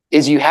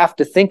is you have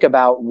to think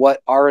about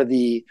what are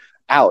the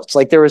outs.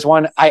 Like there was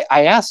one, I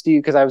asked you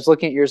because I was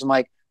looking at yours, I'm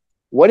like,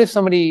 what if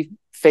somebody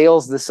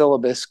fails the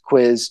syllabus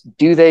quiz,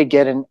 do they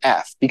get an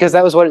F? Because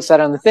that was what it said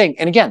on the thing.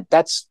 And again,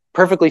 that's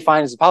perfectly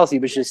fine as a policy,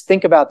 but just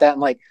think about that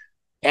and like,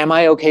 am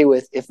I okay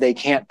with if they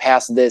can't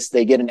pass this,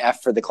 they get an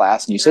F for the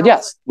class? And you said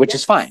yes, which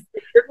is fine.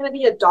 If you're going to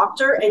be a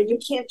doctor and you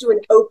can't do an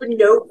open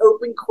note,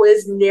 open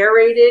quiz,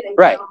 narrated, and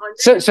Right. get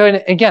 100. So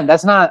and again,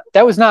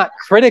 that was not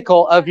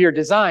critical of your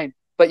design,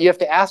 but you have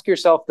to ask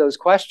yourself those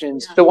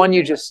questions. The one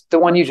you just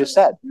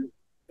said.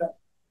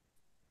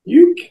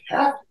 You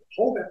have to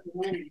hold that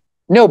line.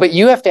 No, but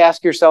you have to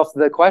ask yourself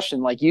the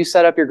question, like you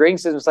set up your grading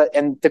system,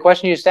 and the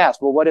question you just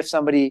asked, well, what if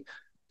somebody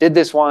did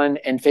this one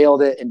and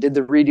failed it and did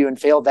the redo and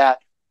failed that?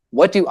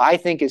 What do I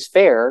think is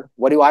fair?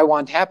 What do I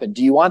want to happen?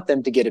 Do you want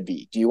them to get a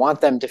B? Do you want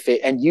them to fail?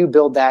 And you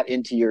build that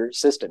into your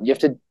system. You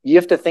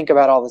have to think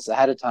about all this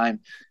ahead of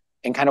time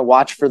and kind of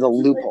watch for the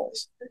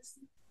loopholes.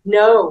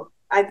 No,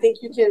 I think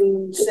you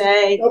can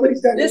say,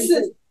 this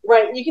is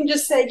right. You can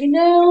just say,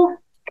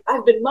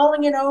 I've been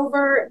mulling it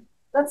over.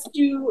 Let's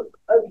do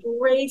a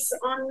grace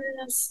on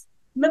this.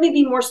 Maybe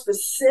be more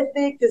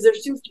specific because there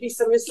seems to be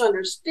some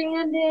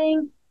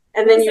misunderstanding.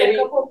 And then a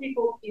couple of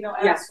people,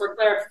 ask for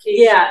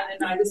clarification. Yeah.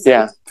 And I just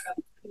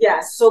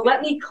Yes. So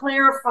let me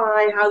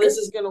clarify how this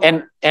is going to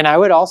work. And I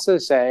would also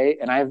say,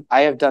 and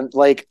I have done,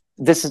 like,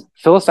 this is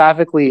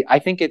philosophically, I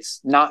think it's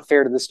not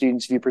fair to the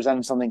students if you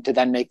present something to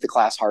then make the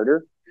class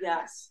harder.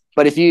 Yes.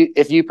 But if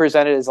you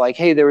present it as like,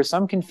 hey, there was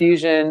some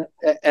confusion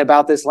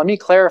about this, let me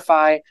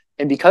clarify.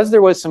 And because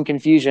there was some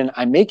confusion,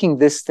 I'm making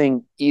this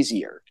thing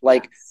easier.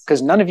 Like,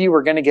 because none of you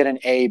were going to get an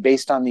A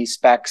based on these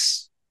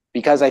specs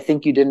because I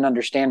think you didn't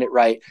understand it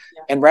right.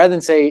 Yeah. And rather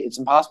than say it's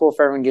impossible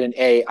for everyone to get an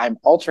A, I'm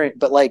altering,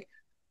 but like,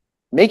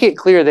 make it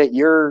clear that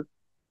you're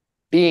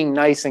being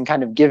nice and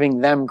kind of giving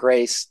them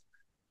grace.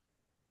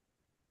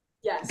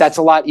 Yes. That's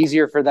a lot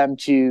easier for them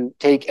to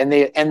take, and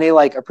they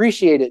like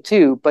appreciate it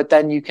too. But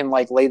then you can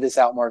like lay this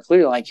out more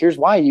clearly. Like, here's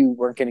why you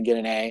weren't going to get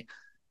an A,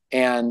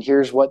 and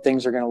here's what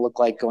things are going to look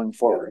like going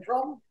forward.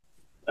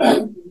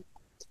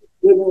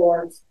 Liberal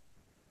arts,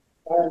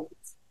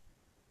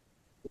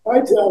 if I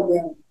tell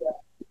them that,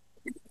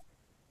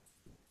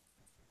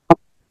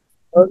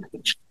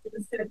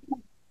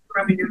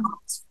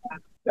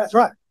 that's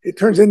right. It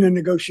turns into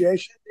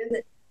negotiation.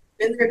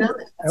 Been there, done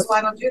that. That's why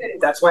I don't do it anymore.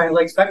 That's why I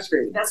like spec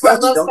grading. That's why I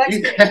love spec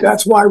grading.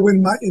 That's why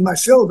in my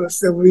syllabus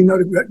there will be no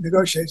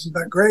negotiations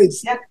about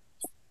grades. Yeah.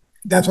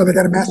 That's why they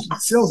got to master the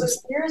syllabus.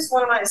 So here's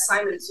one of my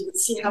assignments. You can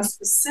see how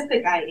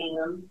specific I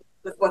am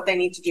with what they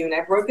need to do, and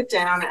I broke it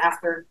down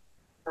after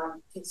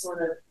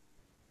sort of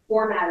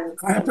formatting.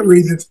 I have to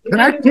read this.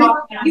 Can I?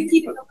 You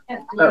keep it.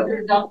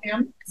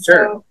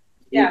 Sure.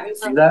 Yeah.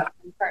 See that?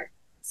 Right.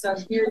 So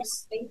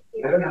here's.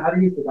 I don't know how to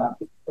use the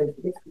document.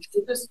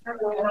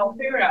 I'll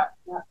figure it out.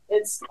 Yeah,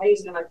 I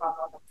use it in my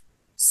pop-up.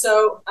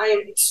 So I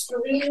am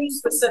extremely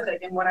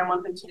specific in what I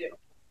want them to do.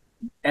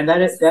 And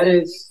that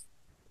is.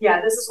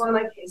 Yeah, this is one of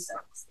my case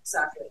studies.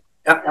 Exactly.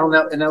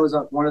 And that was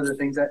one of the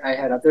things that I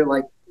had up there.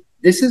 Like,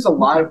 this is a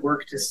lot of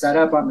work to set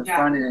up on the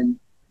front end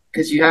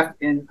because you have.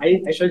 And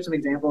I showed some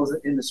examples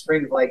in the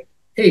spring of like,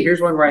 hey, here's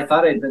one where I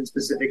thought I'd been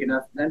specific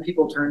enough. And then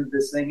people turned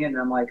this thing in, and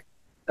I'm like,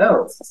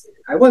 oh,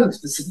 I wasn't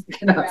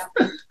specific enough.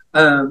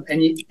 Yeah.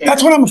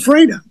 That's what I'm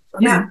afraid of.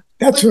 Yeah,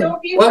 that's right.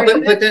 Well,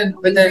 but then,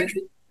 remember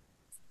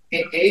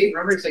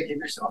to say, give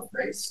yourself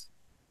grace.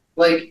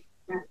 Like,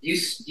 you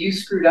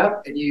screwed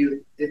up,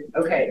 and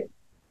okay.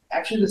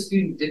 Actually, the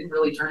student didn't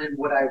really turn in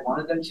what I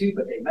wanted them to,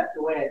 but they met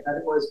the way I thought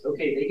it was.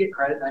 Okay, they get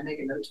credit, and I make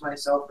a note to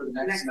myself for the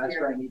next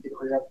semester. I need to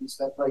clear up these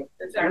stuff. Like,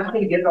 you're not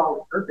going to get it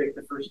all perfect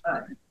the first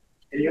time.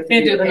 And you have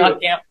to do the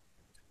not camp.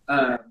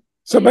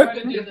 So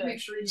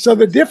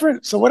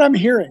what I'm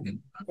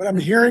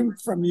hearing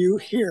from you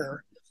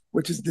here,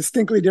 which is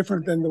distinctly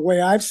different than the way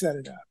I've set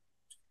it up,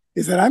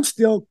 is that I'm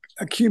still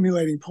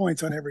accumulating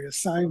points on every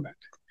assignment.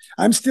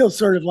 I'm still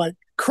sort of like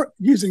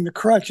using the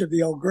crutch of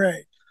the old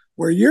grade,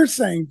 where you're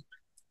saying,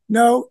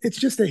 no, it's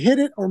just a hit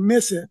it or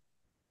miss it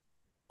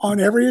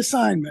on every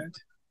assignment.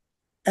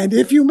 And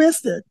if you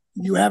missed it,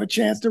 you have a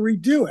chance to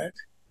redo it.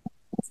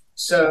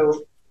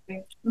 So,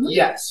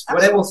 yes,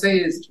 what I will say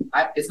is,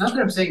 it's not that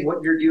I'm saying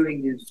what you're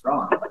doing is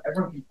wrong.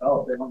 Everyone can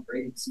develop their own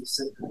grading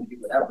system and do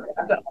whatever.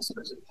 I've done all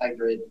sorts of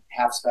hybrid,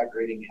 half spec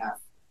grading,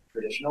 half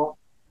traditional.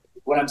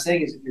 What I'm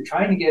saying is, if you're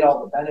trying to get all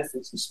the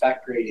benefits of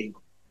spec grading,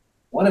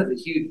 one of the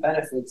huge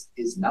benefits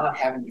is not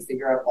having to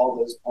figure out all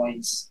those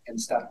points and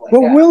stuff like that.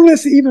 Well, will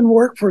this even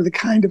work for the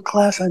kind of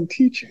class I'm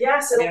teaching?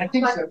 Yes, I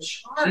think so.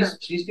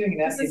 She's doing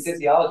an MA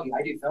physiology.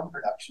 I do film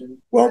production.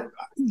 Well,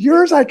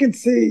 yours I can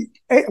see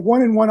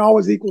 1 and 1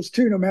 always equals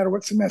 2, no matter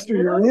what semester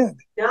you're in.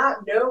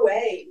 No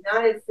way.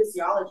 Not in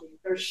physiology.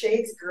 There's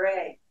shades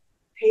gray.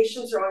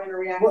 Patients are all going to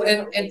react. Well,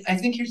 and I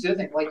think here's the other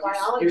thing. Like,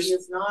 biology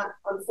is not,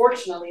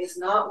 unfortunately, it's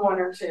not 1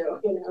 or 2.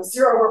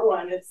 0 or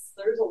 1.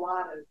 There's a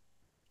lot of.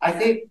 I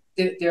think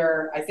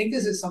that I think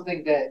this is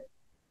something that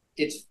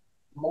it's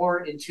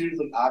more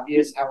intuitively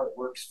obvious how it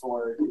works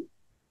for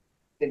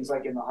things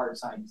like in the hard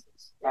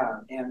sciences.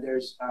 And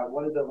there's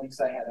one of the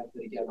links I had up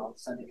that, again, I'll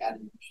send to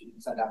Adam. She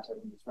didn't send out to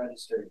everyone who's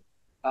registered.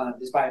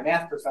 Is by a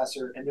math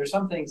professor, and there's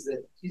some things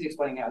that he's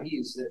explaining how he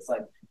uses it. It's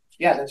like,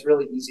 yeah, that's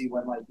really easy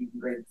when like you can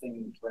grade a thing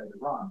and it's right or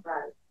wrong.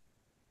 Right.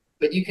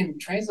 But you can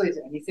translate it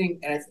to anything,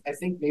 and I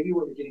think maybe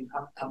what you're getting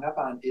hung up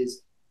on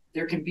is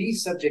there can be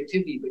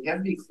subjectivity, but you have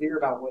to be clear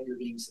about what you're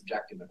being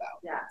subjective about.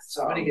 Yes.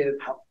 So I'm going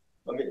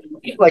to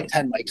get like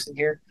 10 mics in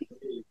here.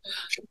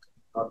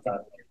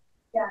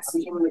 Yes.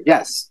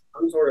 Yes.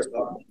 I'm sort of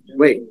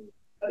Wait.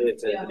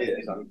 It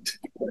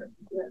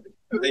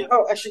is.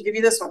 Oh, I should give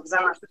you this one because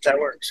I'm not sure if that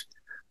works.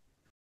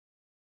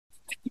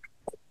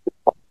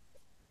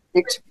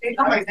 Oh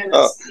my goodness.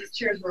 Oh.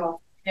 Cheers,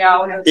 roll.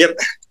 Yeah. Yep.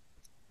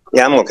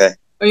 Yeah, I'm okay.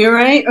 Are you all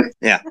right?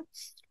 Yeah.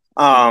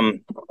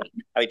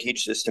 I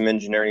teach system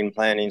engineering,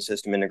 planning,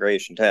 system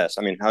integration tests.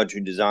 I mean, how to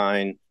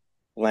design,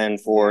 plan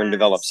for, and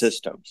develop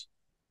systems.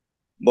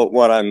 But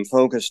what I'm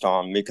focused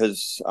on,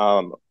 because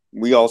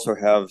we also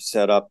have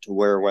set up to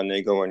where when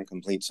they go and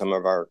complete some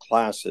of our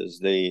classes,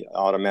 they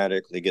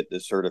automatically get the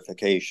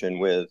certification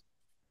with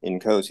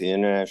INCOSE,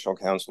 International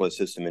Council of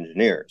System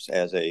Engineers,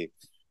 as a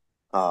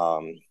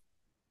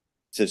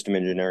system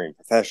engineering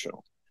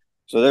professional.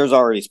 So there's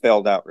already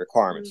spelled out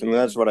requirements. I mean,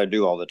 that's what I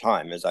do all the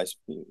time is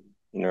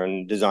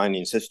in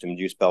designing systems,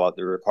 you spell out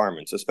the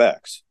requirements, the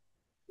specs,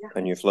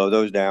 and you flow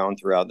those down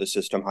throughout the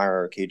system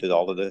hierarchy to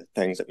all of the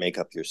things that make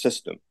up your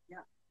system. Yeah.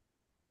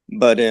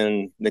 But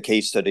in the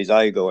case studies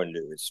I go and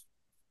do, it's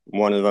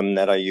one of them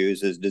that I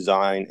use is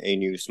design a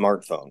new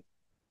smartphone.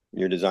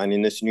 You're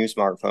designing this new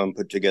smartphone,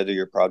 put together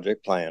your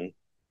project plan.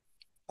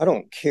 I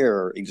don't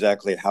care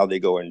exactly how they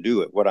go and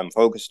do it. What I'm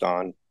focused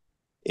on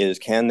is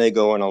can they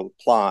go and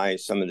apply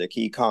some of the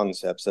key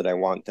concepts that I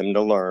want them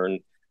to learn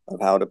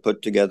of how to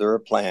put together a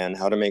plan,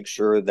 how to make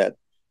sure that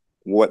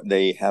what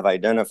they have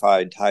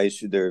identified ties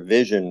to their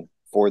vision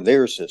for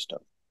their system.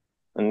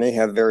 And they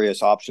have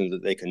various options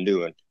that they can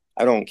do. And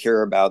I don't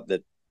care about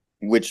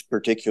which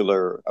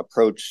particular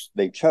approach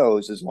they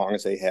chose as long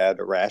as they had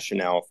a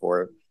rationale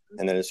for it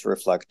and then it's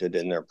reflected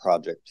in their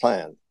project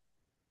plan.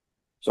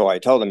 So I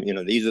tell them,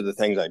 these are the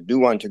things I do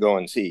want to go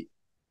and see.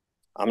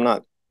 I'm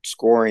not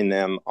scoring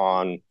them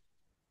on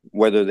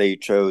whether they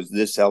chose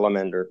this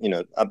element or,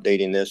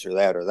 updating this or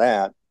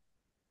that,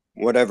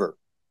 whatever.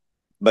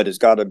 But it's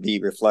got to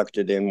be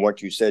reflected in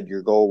what you said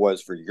your goal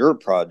was for your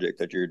project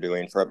that you're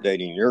doing for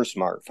updating your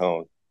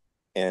smartphone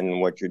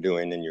and what you're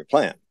doing in your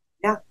plan.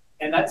 Yeah.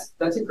 And that's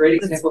a great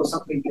example of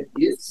something that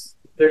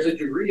there's a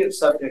degree of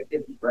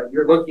subjectivity, right?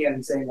 You're looking at it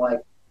and saying, like,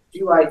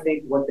 do I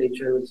think what they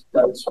chose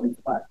does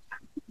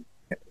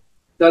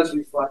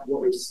reflect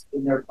what was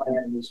in their plan,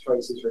 and these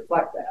choices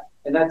reflect that.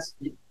 And that's,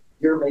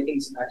 you're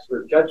making some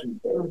expert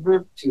judgment there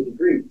to a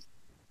degree.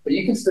 But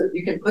you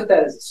can put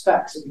that as a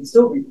spec, so you can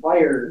still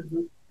require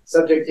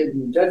subjectivity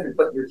and judgment,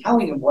 but you're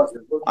telling them what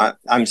you're looking for.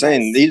 I'm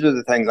saying these are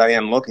the things I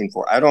am looking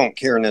for. I don't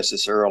care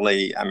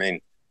necessarily, I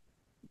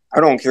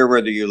don't care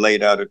whether you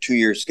laid out a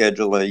 2-year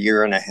schedule, a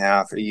year and a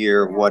half, a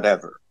year,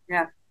 whatever.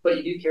 Yeah.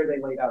 But you do care they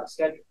laid out a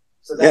schedule.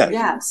 So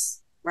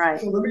Yes.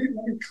 Right. So let me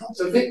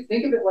So think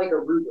of it like a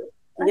rubric.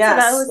 Yes.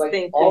 What I was Like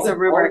thinking. all the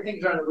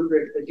things are on the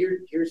rubric, but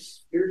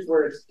here's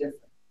where it's different.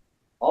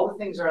 All the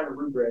things are on the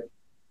rubric,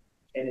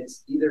 and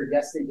it's either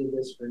yes they did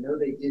this or no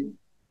they didn't.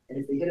 And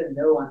if they hit a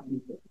no on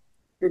anything,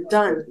 You're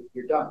done.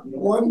 You're done.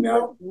 one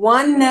no.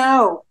 One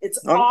no. It's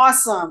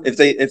awesome. If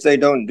they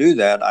don't do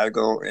that, I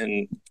go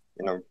and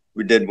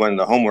we did one of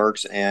the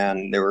homeworks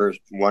and there were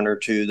 1 or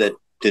 2 that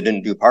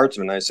didn't do parts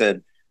of it. And I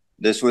said,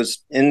 this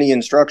was in the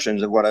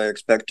instructions of what I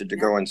expected to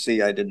go and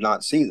see. I did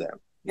not see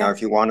them. Now,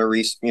 if you want to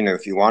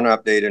if you want to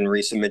update and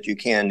resubmit, you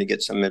can to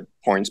get some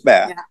points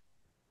back. Yeah.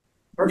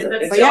 Perfect.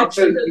 And And that's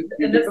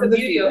the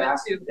beauty of it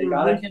too. They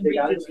got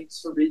a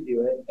chance to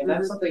redo it. And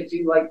that's something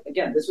too, like,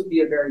 again, this would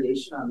be a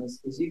variation on this,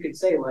 because you could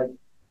say, like,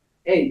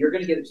 hey, you're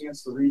going to get a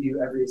chance to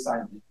redo every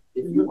assignment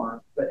if you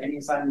want, but any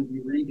assignment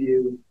you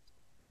redo,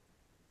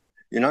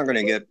 You're not going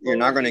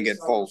to get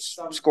full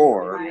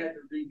score. If you have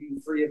to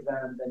redo 3 of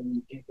them, then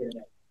you can't get an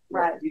A.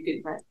 Right. You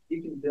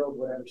can build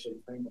whatever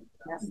shape framework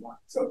you want.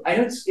 So I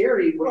know it's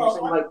scary when you're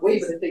saying, like,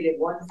 wait, but if they get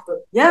 1,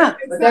 but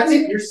that's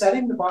it. You're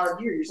setting the bar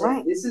here. You're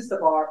saying, this is the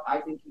bar I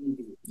think you need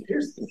to do.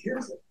 Here's the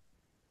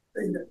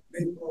thing that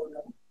made blow it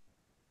up.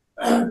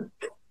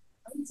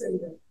 I would say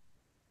that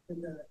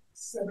in the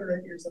 7 or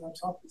 8 years that I've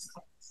taught this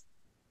class,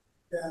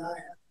 that I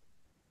have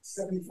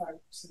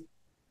 75%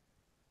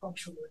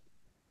 functional.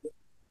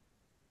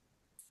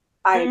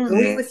 I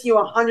agree with you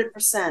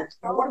 100%.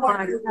 Now, what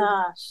about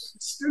a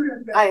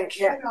student that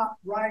cannot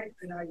write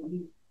an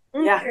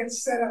IE? Yeah. Can't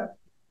set up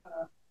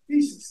a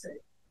thesis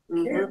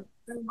statement.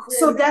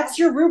 So that's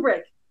your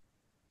rubric.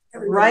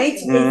 Write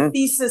a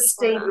thesis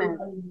statement.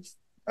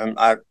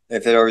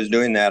 If I was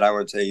doing that, I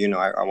would say,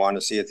 I want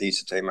to see a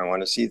thesis statement. I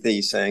want to see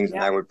these things,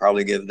 and I would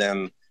probably give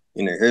them,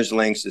 here's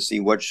links to see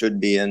what should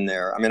be in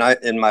there.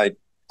 In my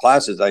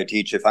classes, I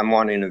teach if I'm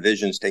wanting a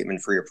vision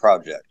statement for your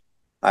project.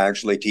 I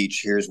actually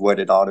teach here's what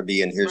it ought to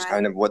be, and here's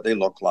kind of what they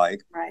look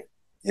like. Right.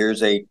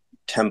 Here's a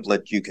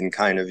template you can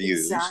kind of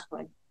use.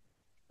 Exactly.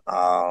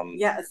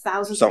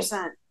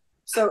 1,000%.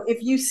 So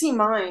if you see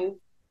mine,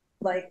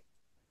 like,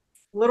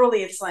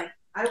 literally, it's like,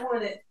 I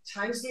want it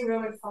Times New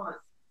Roman font,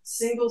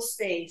 single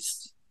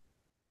spaced,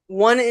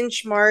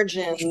 1-inch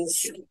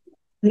margins.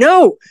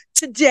 No,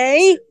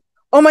 today,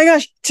 oh my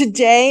gosh,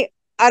 today,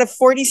 out of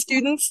 40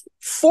 students,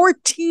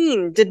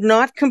 14 did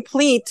not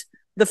complete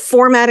the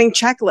formatting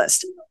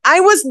checklist. I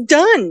was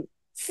done.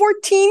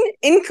 14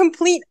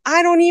 incomplete.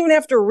 I don't even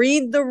have to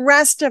read the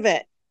rest of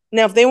it.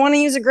 Now, if they want to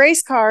use a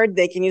grace card,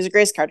 they can use a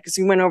grace card because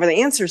we went over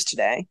the answers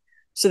today.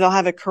 So they'll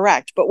have it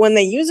correct. But when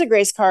they use a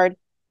grace card,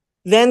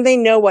 then they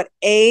know what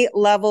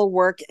A-level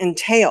work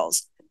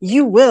entails.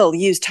 You will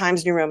use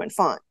Times New Roman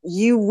font.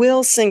 You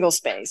will single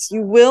space.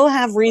 You will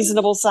have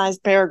reasonable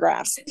sized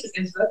paragraphs.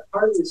 And so that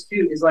part of this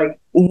too is like,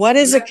 what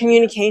is a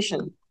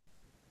communication?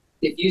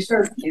 if you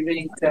start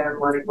giving them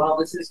like, well,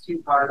 this is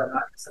too hard, I'm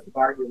not going to set the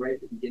bar here right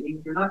at the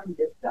beginning, you're not going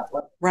to get to that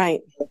level.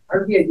 Right.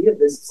 Part of the idea of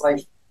this is like,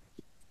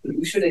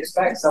 you should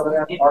expect some of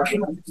them are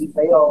going to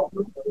fail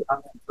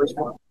on that first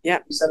one. Yeah.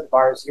 You set the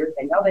bars here,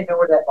 and now they know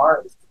where that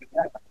bar is.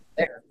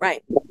 There.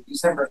 Right. You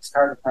said it's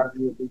started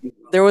probably.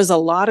 There was a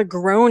lot of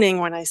groaning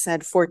when I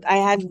said I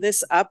had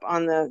this up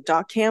on the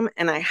doc cam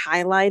and I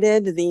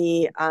highlighted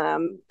the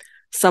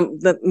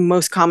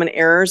most common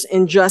errors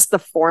in just the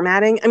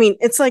formatting. I mean,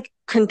 it's like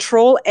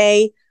Control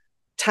A,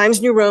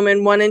 Times New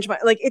Roman, 1 inch.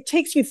 Like it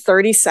takes you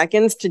 30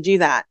 seconds to do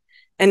that.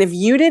 And if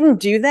you didn't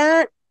do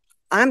that,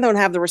 you don't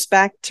have the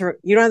respect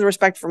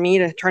for me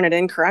to turn it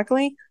in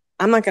correctly.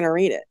 I'm not going to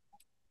read it.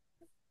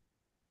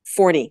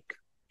 40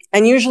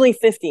 and usually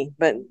 50,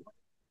 but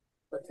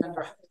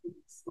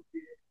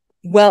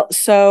well,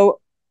 so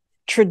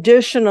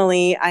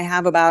traditionally I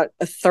have about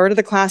a third of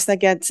the class that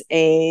gets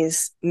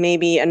A's,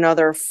 maybe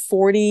another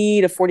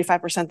 40 to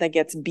 45% that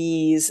gets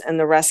B's, and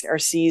the rest are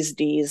C's,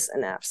 D's,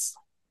 and F's.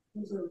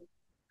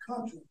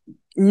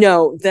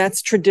 No,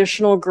 that's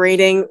traditional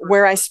grading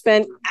where I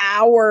spent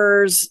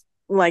hours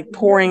like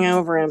poring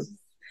over him.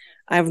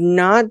 I've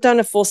not done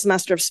a full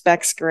semester of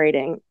specs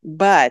grading,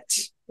 but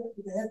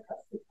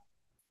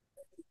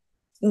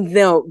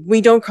no,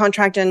 we don't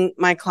contract in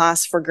my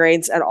class for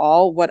grades at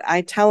all. What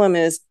I tell them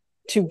is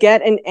to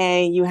get an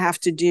A, you have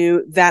to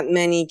do that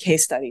many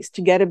case studies.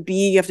 To get a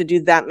B, you have to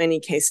do that many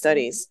case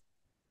studies.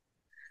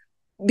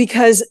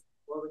 Because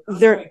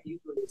they're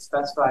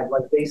specified,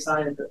 like they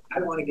sign it, I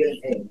don't want to get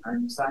an A.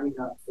 I'm signing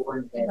up for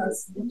an A.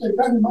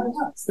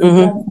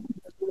 Mm-hmm.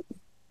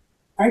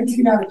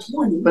 19 out of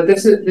 20. But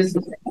this is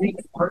I think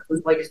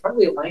like it's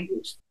partly a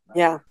language.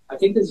 Yeah. I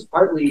think this is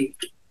partly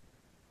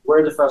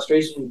where the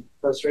frustration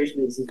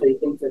is they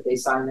think that they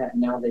sign that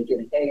and now they get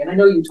an A. And I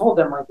know you told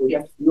them like, well, you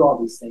have to do all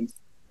these things.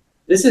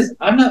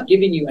 I'm not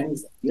giving you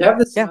anything. You have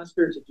the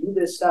semester to do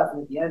this stuff,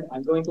 and at the end,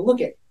 I'm going to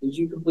look at, did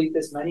you complete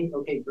this many?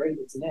 Okay, great,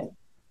 it's an A.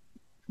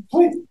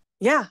 Complete.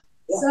 Yeah.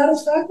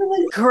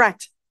 Satisfactorily?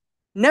 Correct.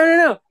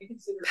 No.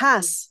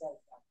 Pass.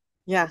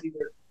 Yeah.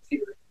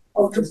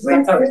 Oh,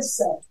 complete is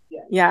set.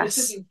 Yes. This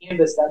is in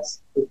Canvas,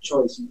 that's the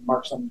choice. You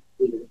mark something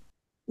completed.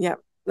 Yeah,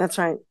 that's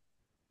right.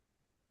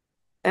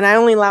 And I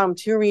only allow them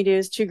 2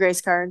 redos, 2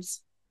 grace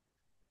cards.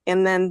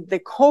 And then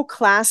the whole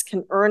class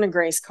can earn a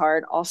grace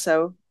card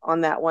also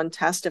on that one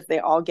test. If they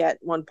all get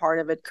one part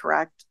of it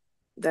correct,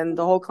 then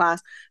the whole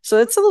class. So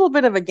it's a little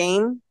bit of a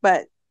game,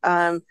 but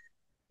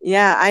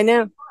yeah, I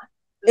know.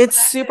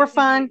 It's super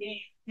fun.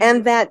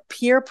 And that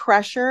peer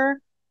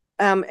pressure,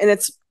 and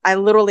I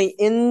literally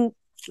in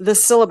the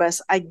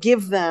syllabus, I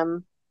give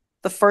them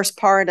the first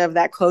part of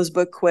that closed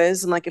book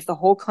quiz. And like, if the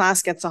whole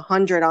class gets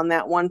 100 on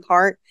that one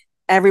part,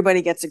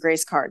 everybody gets a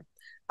grace card.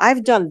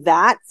 I've done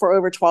that for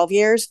over 12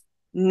 years.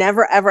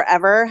 Never, ever,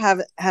 ever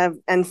have,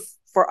 and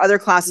for other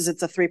classes,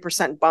 it's a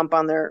 3% bump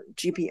on their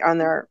GP, on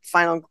their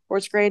final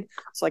course grade.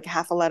 So like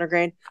half a letter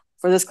grade.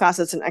 For this class,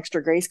 it's an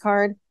extra grace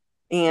card.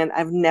 And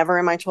I've never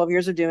in my 12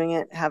 years of doing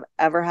it have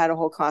ever had a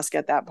whole class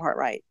get that part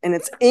right. And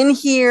it's in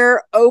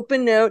here,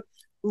 open note,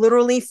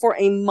 literally for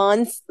a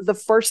month. The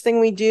first thing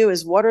we do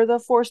is, what are the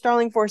 4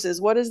 Starling forces?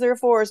 What is their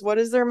force? What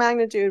is their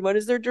magnitude? What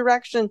is their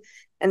direction?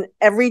 And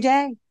every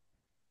day.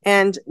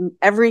 And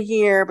every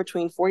year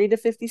between 40 to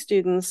 50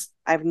 students,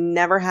 I've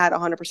never had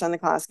 100% of the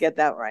class get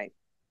that right.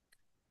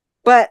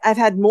 But I've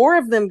had more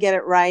of them get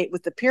it right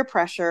with the peer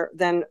pressure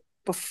than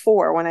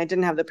before when I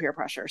didn't have the peer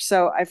pressure.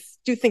 So I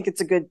do think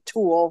it's a good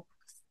tool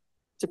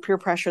to peer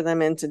pressure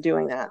them into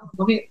doing that.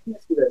 Let me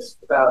ask you this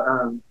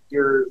about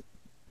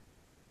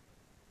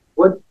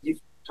what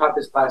you've taught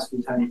this class a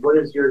few times. What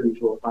is your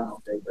usual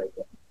final grade right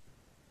there?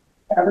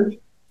 Average?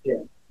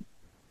 Yeah.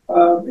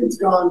 It's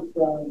gone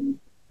from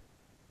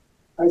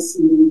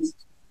ICs.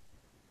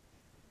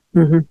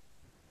 Mm-hmm.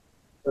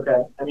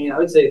 Okay. I mean, I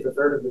would say if a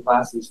third of the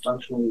class is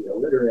functionally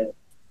illiterate,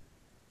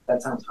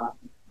 that sounds hot.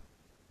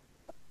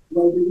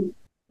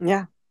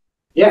 Yeah.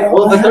 Yeah.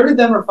 Well, if a third of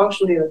them are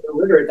functionally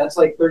illiterate, that's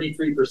like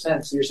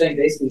 33%. So you're saying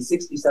basically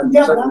 67% of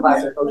the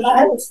class are functionally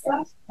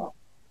illiterate.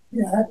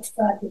 Yeah, I have a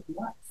fact of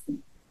life.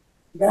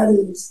 That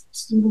is,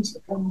 students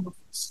are coming from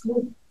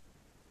school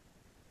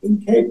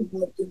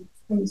incapable of doing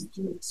things that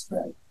you would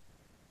expect.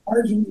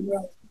 Marginally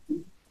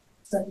relative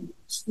secondary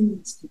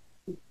students to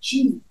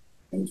achieve,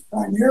 and it's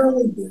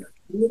primarily their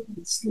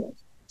written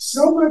skills.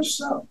 So much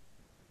so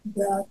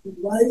that the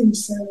writing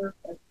center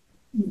at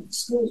the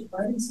school's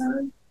writing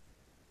center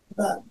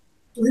about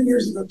 3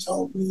 years ago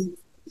told me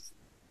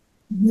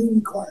new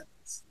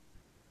requirements.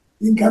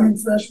 Incoming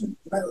freshmen,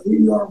 no matter who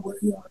you are, where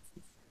you are,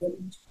 that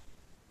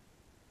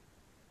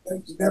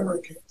was never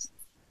a case.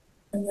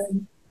 And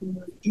then when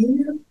you're a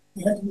junior,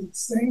 you have to do the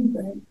same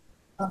thing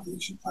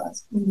composition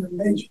class in your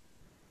major.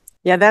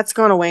 Yeah, that's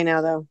gone away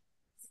now, though.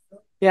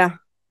 Yeah.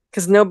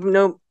 Because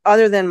no,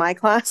 other than my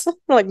class,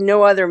 like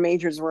no other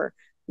majors were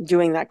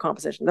doing that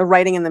composition. The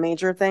writing in the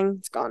major thing,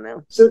 it's gone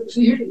now. So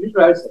here's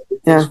what I would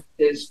say.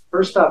 Is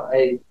first off,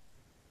 I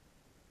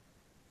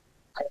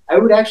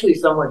would actually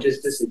somewhat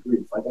just disagree.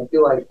 Like I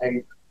feel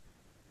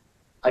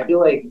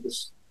like the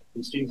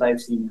students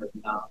I've seen are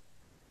not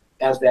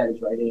as bad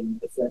as writing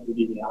the threat you're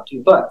giving out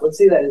to. But let's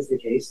say that is the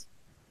case.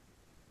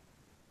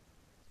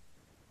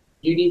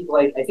 You need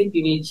I think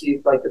you need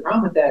to the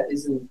problem with that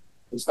isn't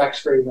the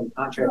specs grading and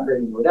contract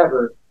grading or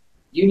whatever.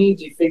 You need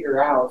to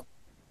figure out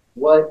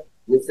what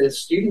with the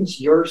students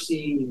you're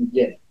seeing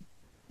get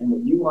and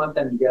what you want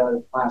them to get out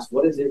of class,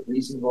 what is it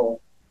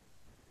reasonable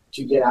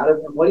to get out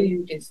of them? What do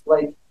you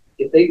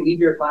if they leave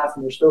your class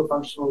and they're still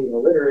functionally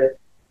illiterate?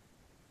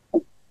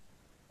 But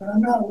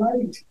I'm not a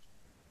writing teacher.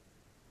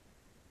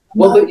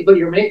 But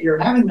you're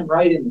having them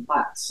write in the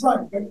class.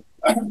 Right,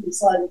 but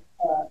it's like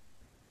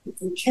if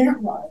they can't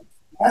write,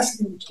 I'm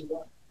asking them to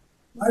write.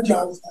 My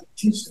job is not to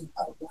teach them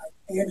how to write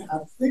and how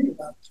to think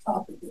about the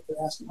topic that they're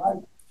asked to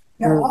write.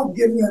 Now I'll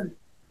give them,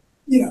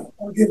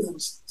 I'll give them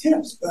some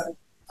tips, but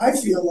I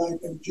feel like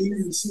a junior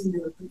and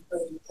senior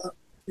level,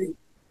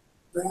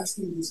 we're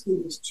asking the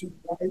students to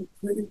write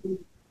critically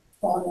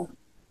thought out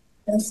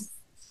essays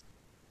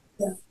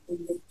that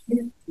they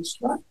can't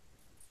construct.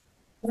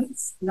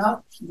 That's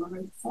not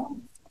my fault.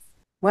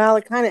 Well,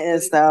 it kind of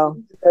is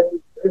though.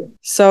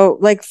 So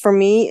for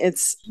me,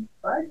 it's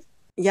right.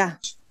 Yeah.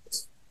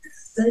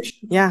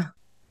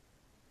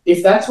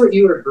 If that's what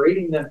you were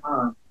grading them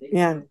on, they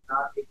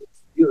not able to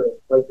do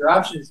it. Your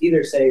option is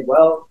either say,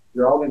 well,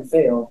 you're all going to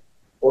fail,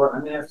 or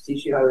I'm going to have to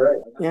teach you how to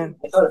write.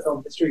 I taught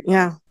film history.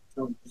 Yeah.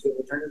 So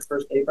I turned in the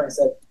first paper. I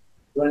said,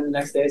 went in the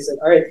next day. I said,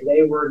 all right,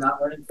 today we're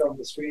not learning film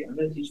history. I'm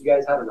going to teach you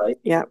guys how to write.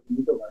 Yeah. You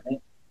need to learn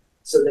it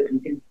so that you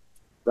can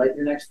write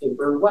your next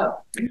paper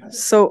well.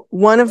 So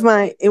one of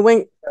my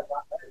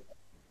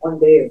one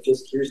day of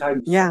just here's how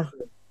you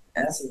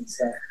essay and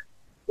stuff.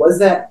 Was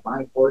that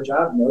my core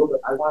job? No, but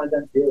I wanted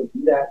them to be able to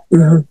do that.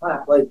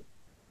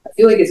 I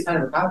feel like it's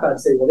kind of a cop out to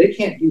say, well, they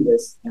can't do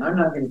this, and I'm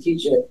not going to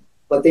teach it,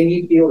 but they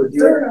need to be able to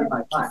do it in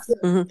my class.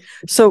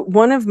 So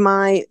one of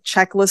my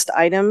checklist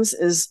items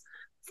is,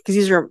 because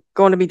these are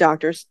going to be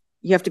doctors,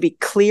 you have to be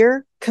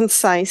clear,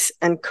 concise,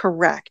 and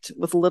correct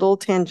with little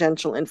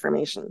tangential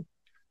information.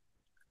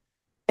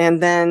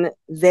 And then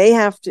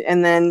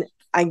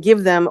I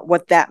give them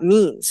what that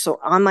means. So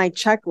on my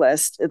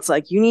checklist, it's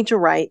you need to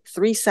write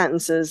 3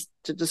 sentences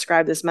to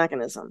describe this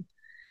mechanism.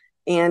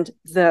 And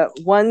the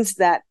ones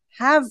that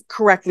have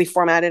correctly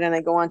formatted and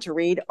I go on to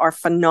read are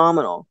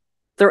phenomenal.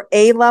 They're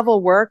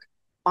A-level work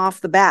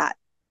off the bat,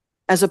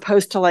 as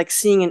opposed to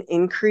seeing an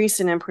increase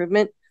in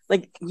improvement.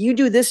 You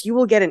do this, you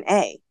will get an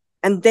A.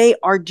 And they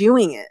are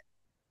doing it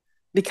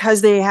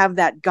because they have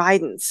that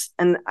guidance.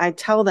 And I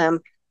tell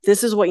them,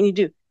 this is what you need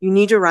to do. You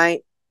need to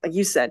write, like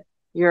you said,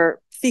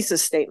 your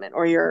thesis statement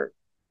or your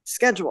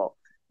schedule.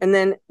 And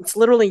then it's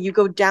literally, you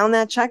go down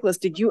that checklist.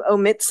 Did you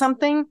omit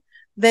something?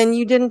 Then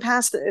you didn't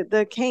pass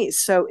the case.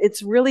 So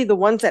it's really the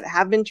ones that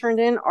have been turned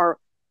in are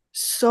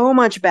so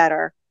much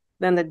better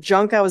than the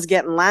junk I was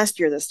getting last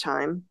year this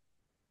time.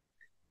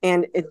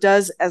 And it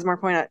does, as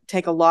Mark pointed out,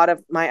 take a lot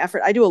of my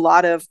effort. I do a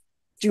lot of,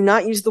 do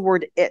not use the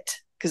word it,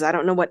 because I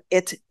don't know what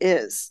it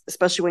is,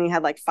 especially when you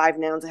had 5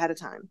 nouns ahead of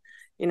time,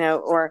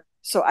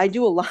 so I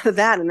do a lot of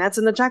that, and that's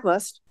in the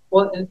checklist.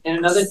 Well, and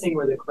another thing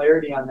where the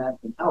clarity on that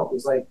can help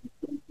is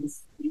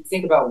you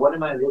think about, what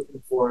am I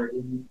looking for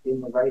in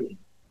the writing?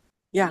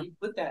 Yeah. You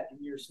put that in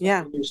your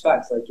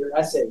specs. Your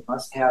essay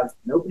must have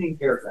an opening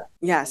paragraph.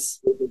 Yes.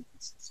 With a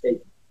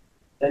statement.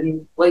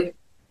 Then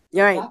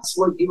that's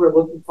what you were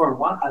looking for and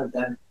want out of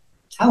them.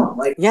 Tell them.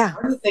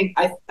 Part of the thing,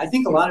 I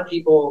think a lot of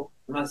people,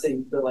 I'm not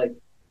saying, but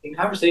in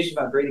conversation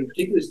about grading,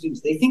 particularly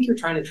students, they think you're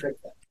trying to trick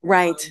them.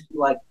 Right.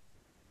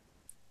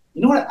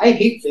 You know what? I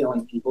hate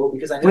failing people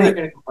because I know they're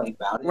going to complain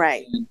about it.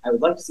 Right. And I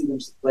would like to see them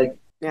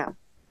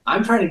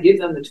I'm trying to give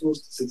them the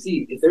tools to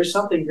succeed. If there's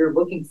something you're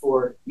looking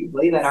for, you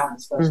lay that out in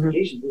the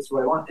specifications. This is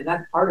what I want. And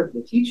that's part of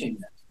the teaching.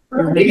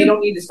 Maybe you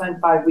don't need to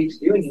spend 5 weeks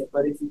doing it,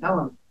 but if you tell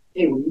them,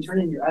 hey, when you turn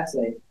in your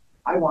essay,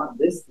 I want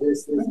this.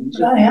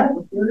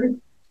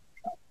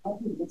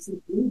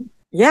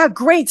 Yeah,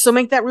 great. So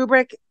make that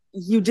rubric,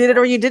 you did it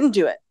or you didn't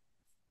do it.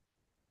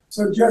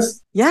 So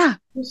just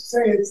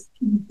say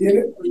you did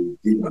it or you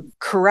didn't.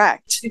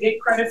 Correct. To get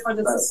credit for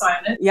this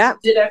assignment, yeah,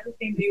 did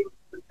everything they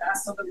were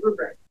asked on the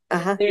rubric.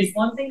 Uh-huh. There's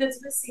one thing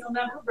that's missing on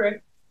that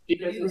rubric. They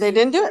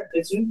didn't do it.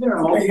 It's there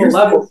are multiple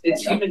levels.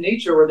 It's human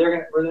nature where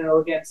they're gonna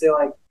look at and say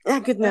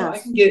good enough. I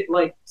can get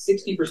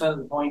 60% of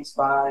the points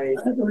by.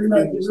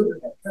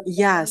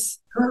 Yes.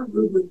 Current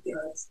rubric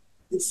does.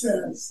 It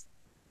says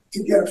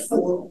to get a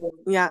 4,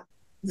 you have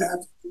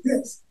to do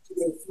this. To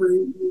get a 3,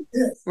 you do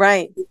this.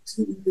 Right. To get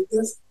 2, you do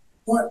this.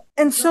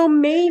 And so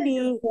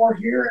maybe 4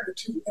 here and a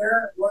 2 there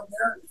and 1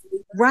 there.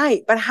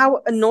 Right. But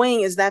how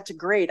annoying is that to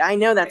grade? I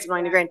know that's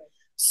annoying to grade.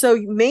 So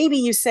maybe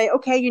you say,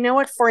 okay, you know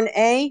what? For an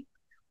A,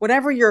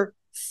 whatever your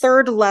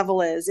 3rd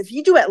level is, if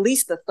you do at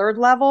least the 3rd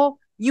level,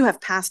 you have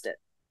passed it.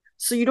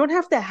 So you don't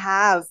have to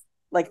have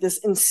like this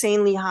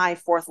insanely high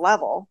fourth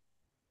level,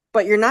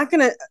 but you're not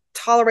going to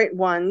tolerate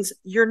ones.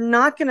 You're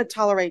not going to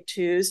tolerate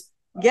twos.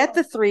 Get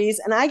the threes.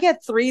 And I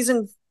get threes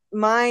in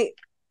my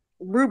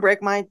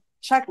rubric, my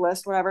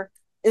checklist, whatever,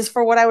 is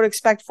for what I would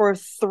expect for a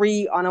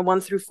 3 on a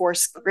 1 through 4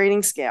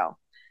 grading scale.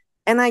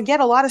 And I get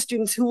a lot of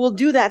students who will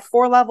do that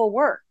 4-level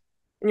work.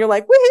 And you're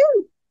like,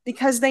 woohoo,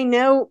 because they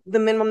know the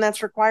minimum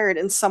that's required,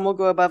 and some will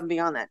go above and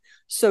beyond that.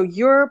 So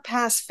your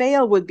pass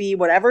fail would be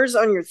whatever's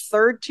on your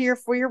 3rd tier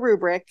for your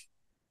rubric.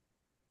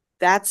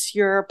 That's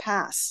your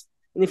pass.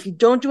 And if you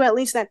don't do at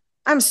least that,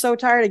 I'm so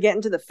tired of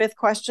getting to the 5th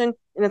question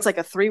and it's like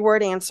a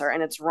 3-word answer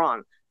and it's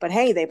wrong. But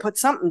hey, they put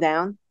something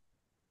down.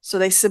 So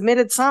they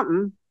submitted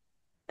something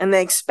and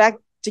they expect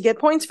to get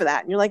points for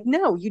that. And you're like,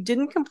 no, you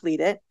didn't complete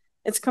it.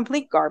 It's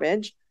complete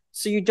garbage.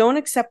 So you don't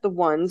accept the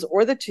 1s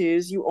or the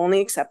 2s. You only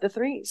accept the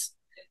 3s.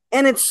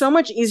 And it's so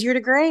much easier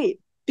to grade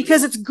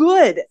because it's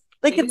good.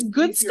 Like, it's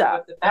good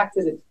stuff. The fact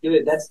that it's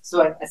good, that's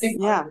so I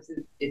think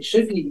it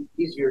should be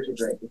easier to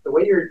grade. If the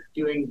way you're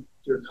doing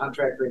your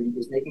contract grading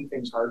is making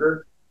things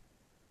harder,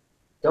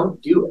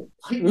 don't do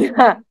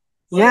it.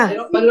 Yeah.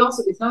 But it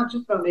also, it's not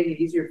just about making it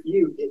easier for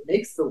you. It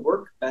makes the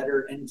work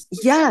better. And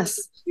yes.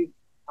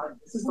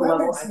 This is the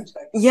level I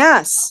expect.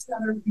 Yes.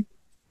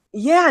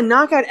 Yeah,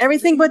 knock out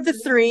everything but the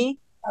 3.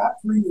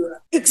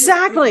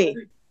 Exactly.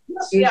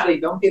 Usually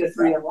don't get a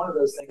 3 on one of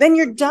those things. Then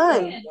you're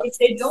done. And if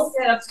they don't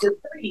get up to the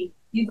 3,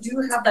 you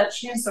do have that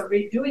chance of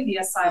redoing the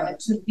assignment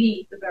to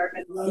meet the bare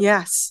minimum.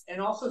 Yes.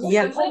 And also,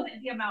 yeah. Limit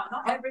the amount,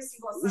 not every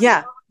single assignment.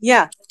 Yeah.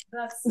 Yeah.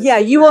 Yeah.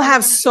 You will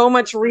have so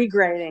much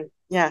regrading.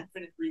 Yeah.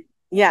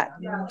 Yeah.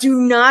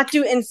 Do not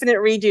do infinite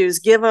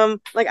redos. Give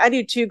them, like, I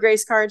do 2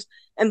 grace cards.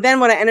 And then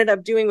what I ended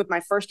up doing with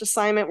my first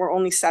assignment, where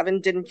only 7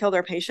 didn't kill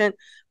their patient,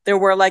 there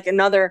were like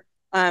another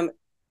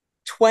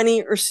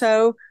 20 or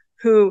so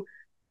who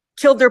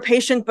killed their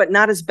patient, but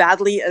not as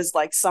badly as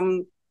like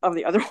some of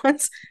the other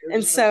ones.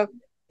 And so,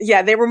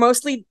 yeah, they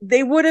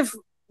would have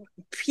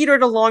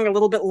petered along a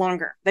little bit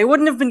longer. They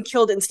wouldn't have been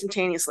killed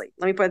instantaneously.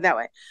 Let me put it that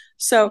way.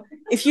 So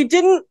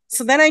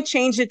then I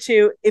changed it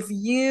to, if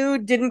you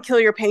didn't kill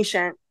your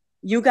patient,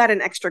 you got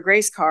an extra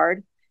grace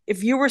card.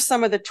 If you were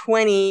some of the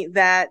 20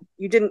 that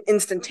you didn't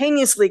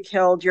instantaneously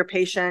killed your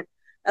patient,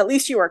 at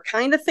least you were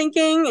kind of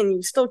thinking and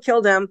you still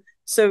killed him.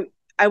 So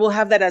I will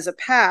have that as a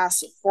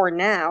pass for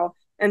now.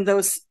 And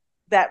those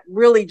that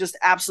really just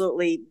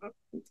absolutely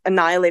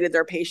annihilated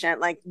their patient,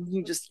 like,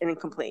 you just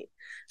incomplete.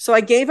 So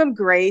I gave them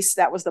grace.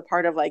 That was the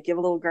part of like, give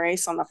a little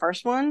grace on the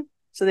first one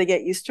so they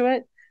get used to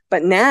it.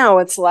 But now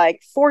it's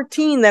like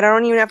 14 that I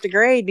don't even have to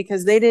grade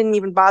because they didn't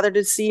even bother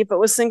to see if it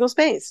was single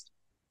spaced.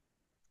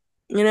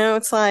 You know,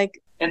 it's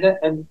like. And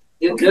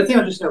the other thing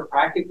I'll just know,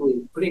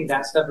 practically, putting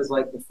that stuff as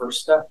like the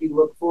first stuff you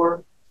look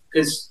for,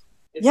 because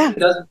it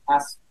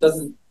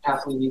doesn't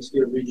absolutely need to be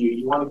a review.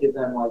 You want to give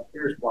them like,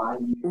 here's why.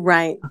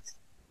 Right.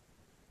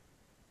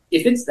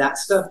 If it's that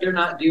stuff they're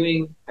not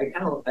doing, I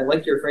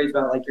like your phrase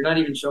about like, you're not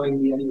even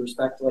showing me any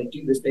respect to like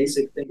do this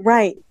basic thing.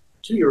 Right.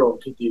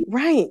 2-year-old could do.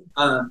 Right.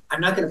 I'm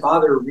not going to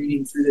bother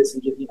reading through this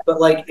and giving, but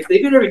like, if they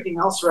did everything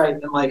else right,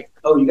 and like,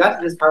 oh, you got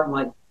to this part and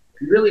like,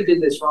 you really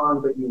did this wrong,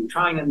 but you were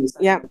trying on these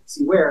things to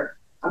see where,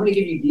 I'm going to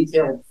give you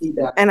detailed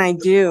feedback. And I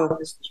do.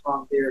 This was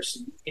wrong there, so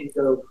you can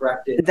go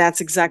correct it.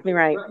 That's exactly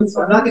right.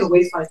 So I'm not going to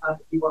waste my time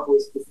if you want to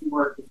waste it, if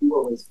you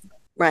are wasting it.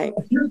 Right.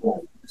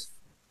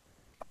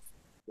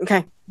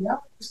 Okay. Yeah.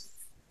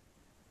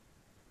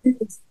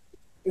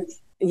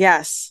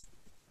 Yes.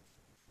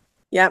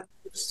 Yep.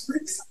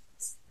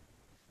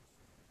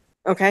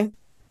 Okay.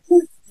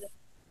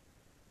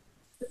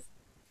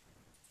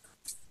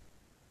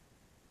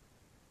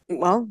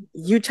 Well,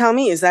 you tell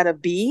me, is that a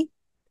B?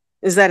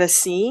 Is that a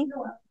C?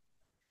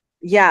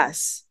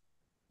 Yes.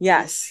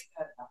 Yes.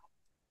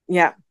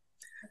 Yeah.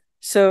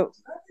 So,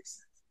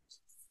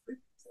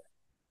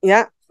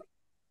 yeah.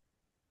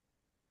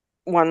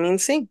 1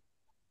 means C.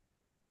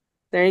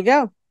 There you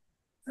go.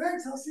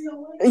 Thanks, I'll see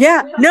you later.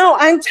 Yeah. No,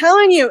 I'm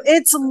telling you,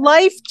 it's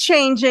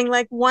life-changing.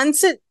 Like,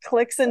 once it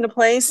clicks into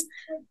place.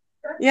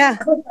 Yeah.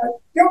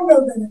 Don't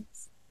know the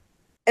names.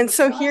 And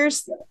so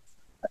here's,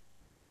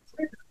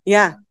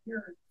 yeah.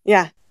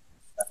 Yeah.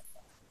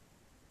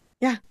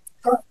 Yeah.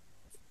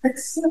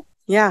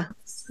 Yeah.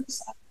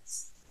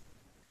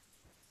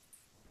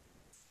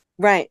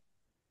 Right.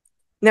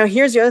 Now,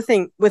 here's the other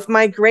thing. With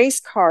my grace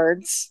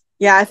cards,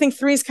 yeah, I think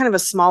 3 is kind of a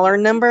smaller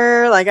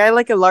number. Like, I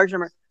like a large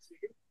number.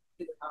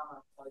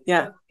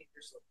 Yeah.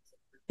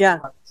 Yeah.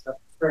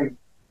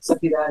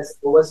 Something that is,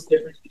 well, what's the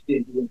difference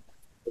between you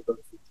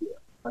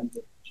and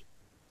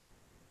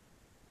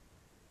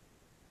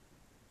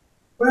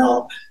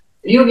Well,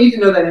 you don't need to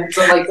know that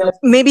answer like that.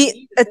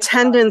 Maybe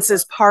attendance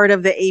is part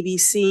of the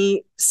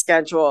ABC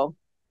schedule.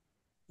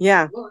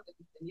 Yeah.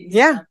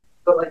 Yeah.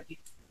 But like,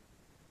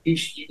 you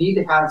need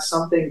to have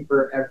something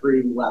for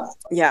every level.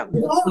 Yeah.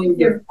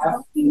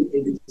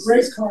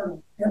 Grace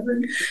card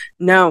every.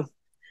 No.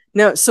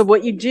 So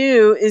what you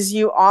do is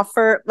you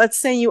offer, let's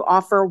say you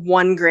offer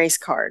 1 grace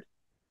card,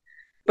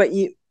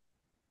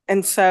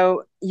 and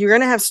so you're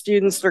going to have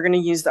students that are going to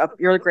use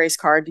your grace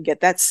card to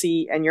get that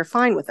C, and you're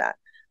fine with that.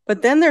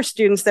 But then there's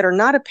students that are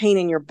not a pain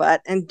in your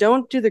butt and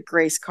don't do the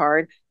grace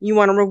card. You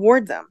want to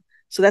reward them.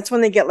 So that's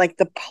when they get like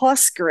the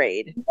plus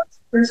grade.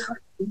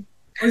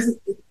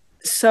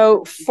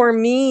 So for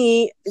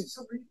me,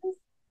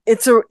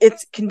 it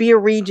can be a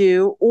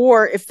redo,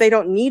 or if they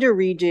don't need a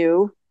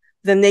redo,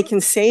 then they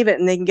can save it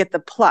and they can get the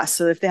plus.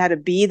 So if they had a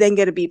B, they can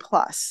get a B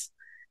plus.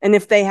 And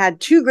if they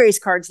had 2 grace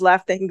cards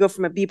left, they can go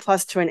from a B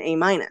plus to an A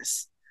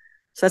minus.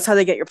 So that's how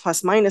they get your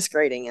plus minus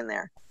grading in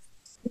there.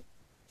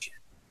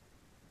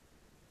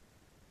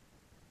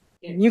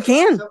 You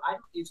can. So I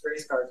don't use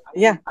grace cards.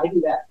 I do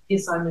that. The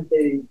assignment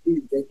they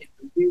do, they can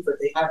review, but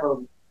they have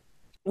a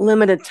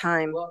limited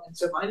time. Well, and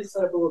so mine is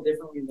set up a little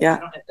differently. Yeah. I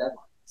don't have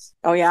deadlines.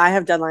 Oh yeah, I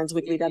have deadlines,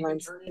 weekly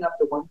deadlines. Turn it up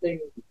to one thing.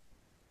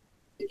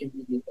 It can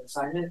be an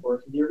assignment or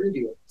it can be a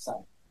redo of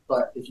assignment.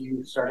 But if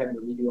you start having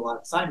to redo a lot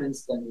of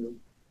assignments, then you're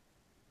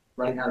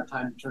running out of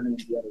time to turn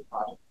into the other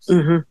projects.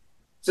 Mm-hmm.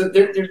 So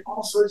there's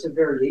all sorts of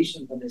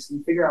variations on this.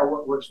 You figure out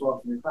what works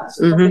well for your class.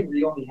 So something where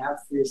you only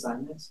have 3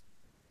 assignments,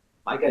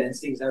 my gut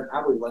instinct is I would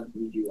probably let them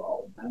redo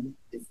all of them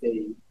if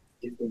they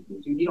need to.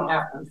 You don't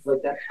have to.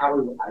 Like that's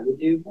probably what I would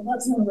do. Well,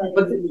 that's not right.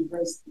 But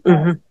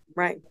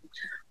right.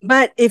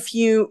 But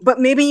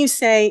maybe you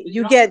say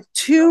you get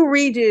 2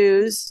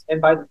 redos.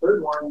 And by the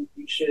 3rd one,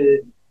 you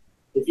should,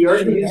 if you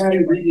already used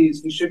 2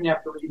 redos, you shouldn't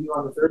have to redo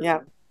on the 3rd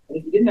one. And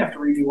if you didn't have to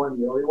redo one of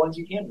the earlier ones,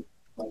 you can do.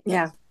 Like,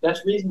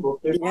 that's reasonable.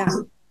 There's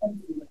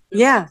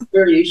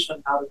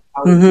variation on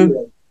how to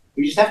do it.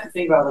 You just have to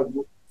think about, like,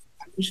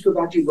 you should go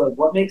back to, like,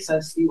 what makes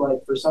sense to you,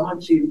 like, for someone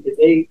to, if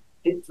they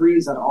hit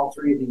 3s on all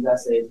 3 of these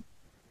essays,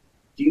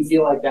 do you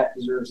feel like that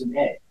deserves an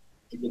A?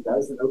 If it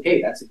does, then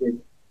okay, that's a good,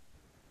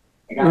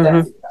 I got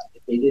that figured out.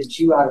 If they did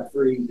 2 out of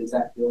 3, does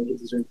that feel like it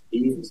deserves a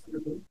B?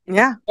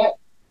 Yeah.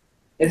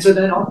 And so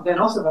then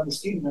also if I'm a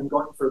student, I'm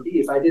going for a B.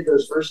 If I did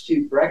those first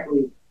 2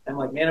 correctly, I'm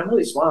like, man, I'm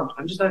really swamped.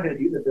 I'm just not going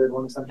to do the 3rd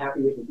one because I'm happy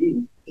with the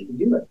B. They can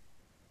do it.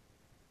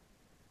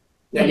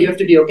 Now you have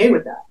to be okay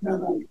with that.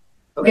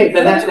 Okay,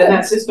 then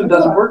that system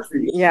doesn't work for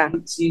you. Yeah.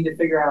 You need to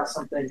figure out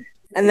something.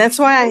 And that's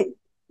why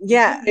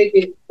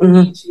you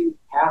need to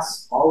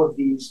pass all of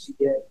these to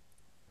get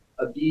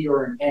a B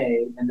or an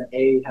A, and the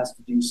A has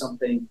to do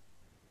something.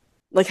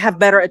 Like have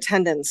better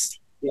attendance.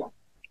 Yeah.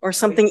 Or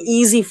something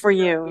easy for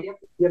you.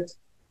 You have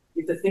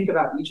to think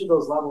about each of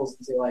those levels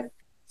and say, like,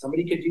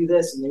 somebody could do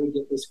this and they would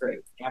get this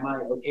grade. Am I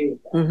okay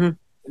with that?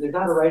 And there's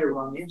not a right or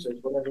wrong answer.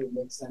 It's whatever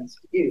makes sense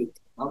to you.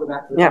 I'll go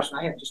back to the question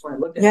I had just when I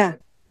looked at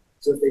it.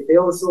 So if they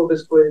fail the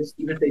syllabus quiz,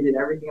 even if they did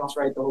everything else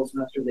right the whole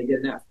semester, they get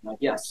an F. I'm like,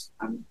 yes,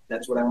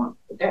 that's what I want.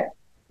 Okay.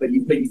 But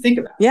you think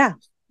about it. Yeah.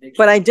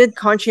 But I did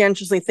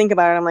conscientiously think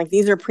about it. I'm like,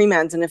 these are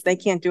pre-meds, and if they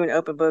can't do an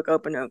open book,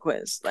 open note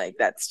quiz, like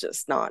that's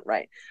just not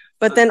right.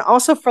 But then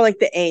also for like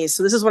the A's.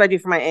 So this is what I do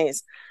for my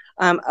A's.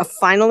 A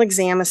final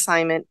exam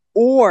assignment,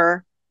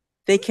 or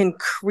they can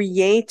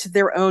create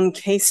their own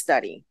case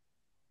study.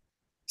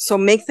 So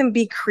make them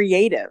be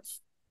creative.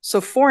 So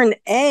for an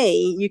A,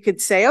 you could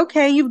say,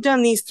 okay, you've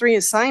done these 3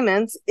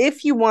 assignments.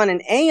 If you want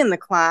an A in the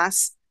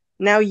class,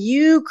 now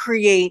you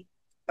create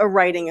a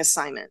writing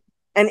assignment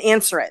and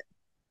answer it.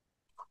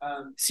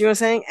 See what I'm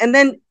saying? And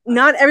then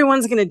not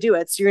everyone's going to do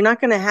it. So you're not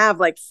going to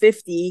have like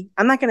 50.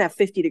 I'm not going to have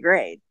 50 to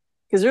grade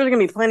because there's going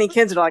to be plenty of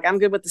kids that are like, I'm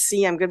good with the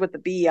C. I'm good with the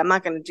B. I'm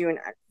not going to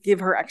give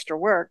her extra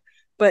work.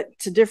 But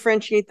to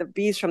differentiate the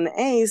B's from the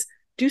A's,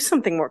 do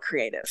something more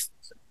creative.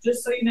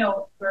 Just so you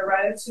know, we're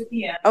right at 2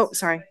 p.m. Oh,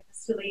 sorry.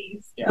 To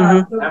leave.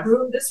 Yeah.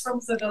 This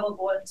room's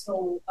available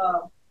until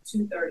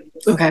 2:30.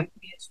 Okay.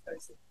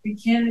 We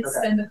can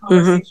extend the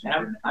conversation.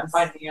 I'm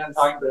finding on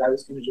talking, but I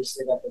was going to just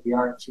say that we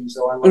are too.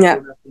 So I want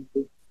to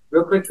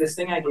real quick. This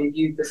thing I gave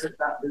you. This is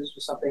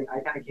just something I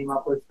kind of came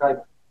up with.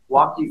 Like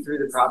walk you through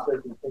the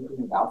process of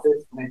thinking about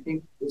this, and I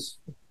think this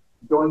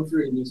going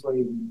through it in this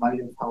way might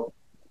have helped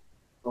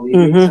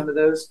alleviate some of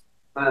those.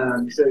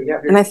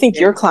 And I think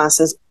your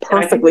class is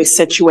perfectly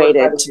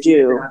situated to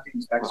do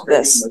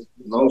this.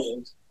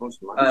 Most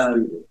of my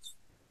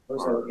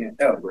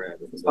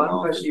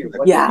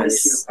students.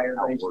 Yes.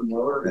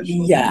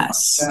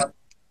 Yes.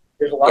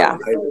 There's a lot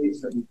of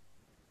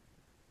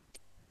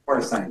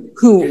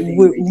who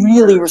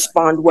really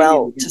respond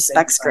well to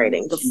specs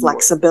grading, the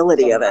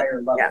flexibility of it.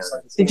 Yeah.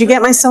 Did you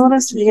get my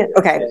syllabus? Did you get?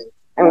 Okay.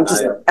 I mean,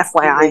 just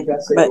FYI,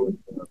 but.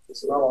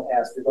 There's all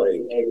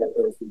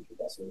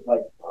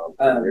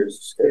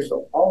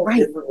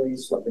different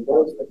ways to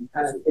those, but you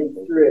kind of think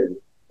through it,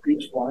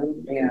 each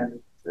one, and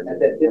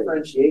that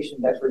differentiation,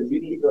 that's where you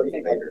need to go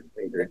think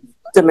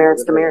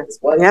Demerits.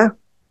 Yeah.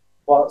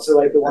 Well, so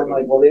like the one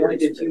like, well, they only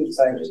did 2,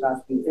 so I'm just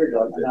not to do 3rd.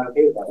 Like, I'm not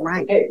okay with that.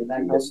 Right. Okay, and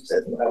that helps you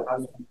about how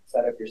you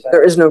set up your set.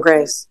 There is no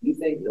grace. You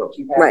think you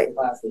passed the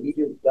class that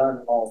you've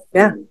done all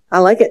 3. Yeah, I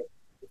like it.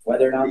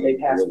 Whether or not they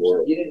pass it,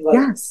 you didn't like,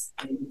 yes.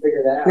 You can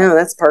figure that out. No,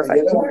 that's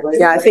perfect.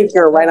 Yeah, I think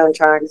you're right on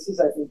track. This is,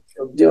 I think,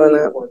 doing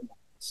that.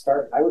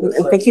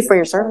 And thank you for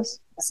your service.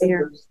 See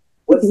here.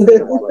 What's the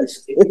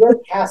difference? If you're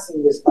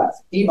passing this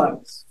class, B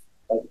minus,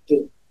 like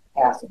just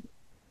passing,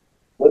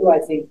 what do I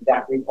think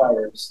that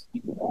requires?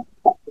 To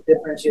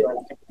differentiate, like,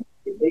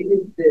 if they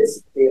did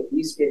this, they at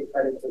least get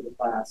credit for the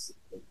class.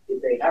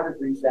 If they haven't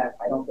reached that,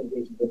 I don't think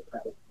they can get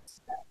credit.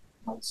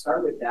 Like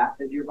start with that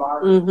as your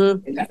bar,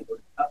 Mm-hmm. and then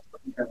work up from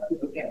there.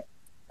 Like, okay,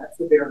 that's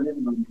the bare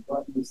minimum.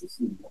 What needs to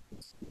see?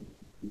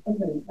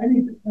 Okay, I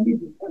need to tell you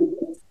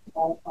this.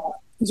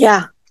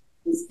 Yeah,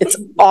 it's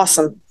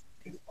awesome.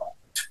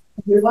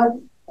 You're like,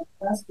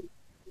 that's the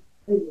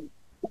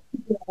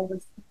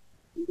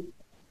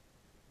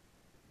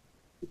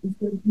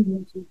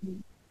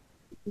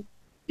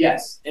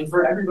Yes, and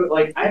for everybody,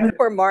 like I haven't.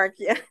 Poor Mark.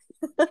 Yeah.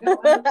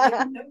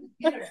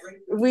 We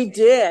We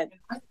did.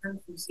 I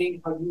learned from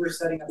seeing how you were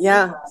setting up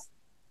Yeah. your class.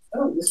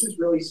 Oh, this is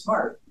really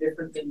smart,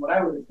 different than what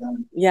I would have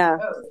done. Yeah.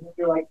 Oh, and then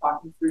you're like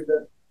talking through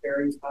the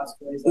various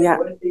possibilities. Like, Yeah.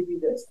 what if they do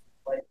this?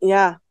 Like,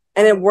 Yeah.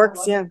 And it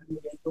works. Yeah.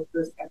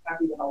 I'm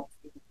happy to help.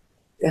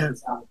 Yeah.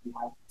 This out if you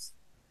have this.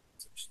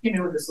 So just came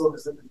in with the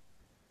syllabus that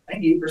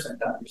 98%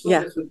 done. Your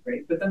syllabus was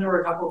great, but then there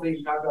were a couple of things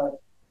you talked about.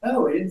 Like,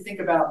 oh, I didn't think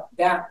about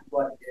that.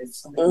 What is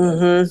something?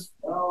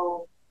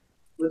 Well,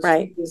 let's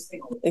Right. keep this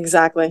thing.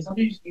 Exactly.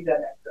 Sometimes you just need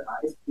that extra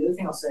eyes. The other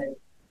thing I'll say,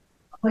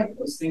 I'm like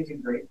those things are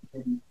great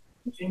in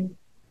teaching.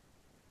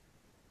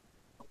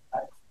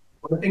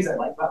 One of the things I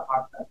like about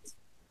talking about this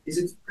is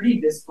it's pretty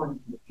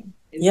disciplined in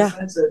Yeah. the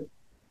sense of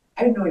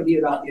I have no idea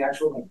about the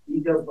actual like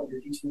details of what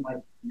you're teaching,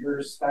 like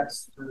your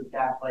specs for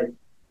that. Like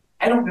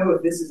I don't know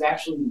if this is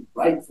actually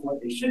right for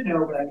what they should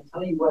know, but I can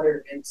tell you whether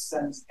it makes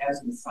sense as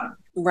an assignment.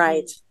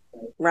 Right.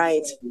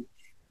 Right. So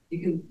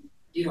you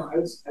can, I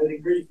would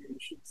encourage you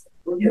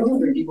to look at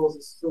other people's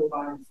is still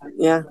fine.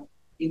 Yeah.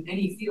 In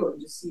any field,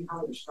 and just see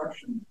how they're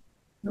structured.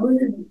 no one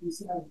didn't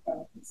decide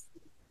about this.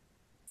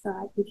 So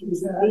I think you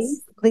Is can that-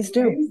 please. Please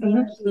do. Things that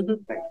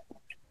actually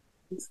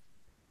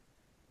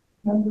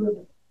number of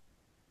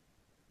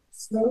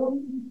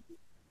so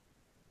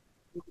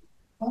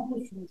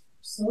accomplishments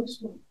so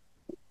strong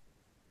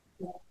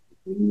that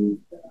we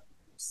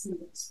see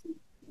this.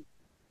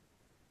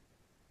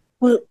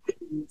 Well,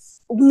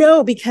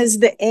 no, because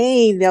the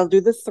A, they'll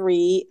do the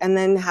 3 and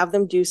then have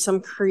them do some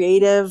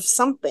creative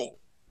something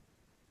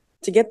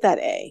to get that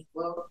A.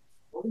 Well,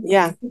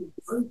 Yeah. you can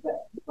improve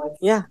that. Like,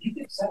 Yeah. you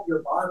can set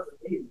your bar for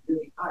me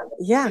really high. Like,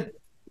 Yeah.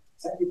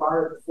 Set your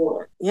bar at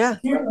 4. Yeah.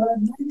 Here,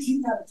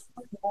 19 out of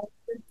 20 all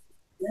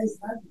days,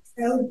 I can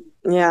tell you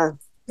Yeah.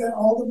 that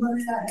all the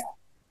money I have.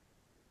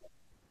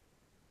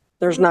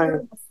 There's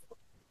 9.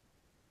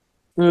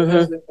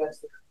 Mm-hmm. That's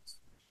the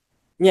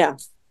Yeah.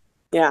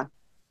 Yeah.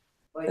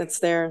 like,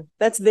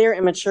 That's their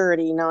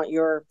immaturity, not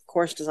your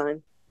course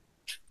design.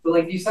 but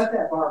like if you set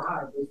that bar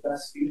high, those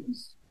best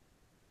students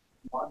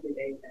want the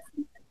A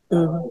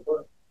and Mhm.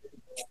 work.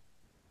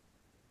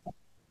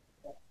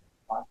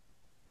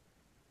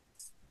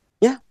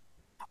 Yeah.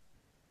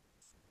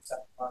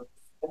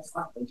 That's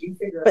fine. Like you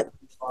figure But out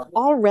which bar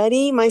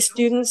already my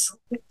students,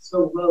 it's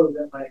so low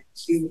that like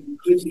student who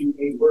could do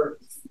A work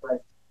is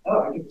like, oh,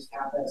 I can just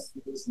half-ass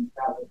do this and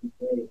half-ass do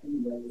A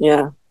anyway.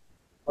 yeah.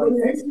 But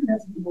the extra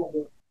has to be more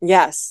work.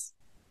 Yes.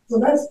 So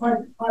that's by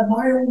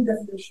my own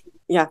definition.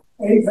 Yeah.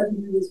 A had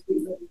to do this, B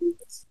had to do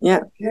this.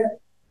 Yeah. Yeah.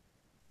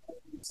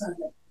 Sign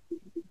up.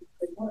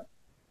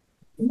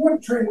 You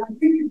want to train, I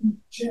think you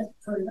can chance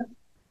to train up.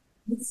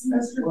 This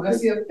semester. Well,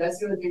 that's the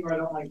other thing where I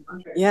don't like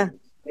contracts. Yeah.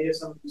 They have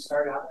someone who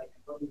start out like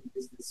I'm going to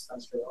business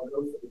semester, I'll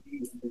go for the B,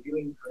 and they're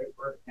doing great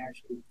work, and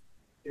actually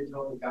there's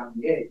no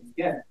gotten the A.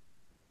 Again,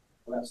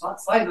 well, that's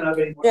not sliding up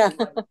anymore. Yeah.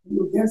 Like,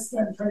 You against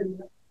that training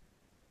up.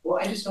 well,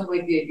 I just don't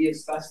like the idea of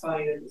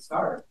specifying it at the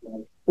start.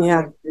 Like,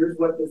 Yeah. here's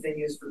what the thing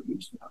is for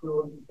each. I'm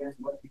going to look against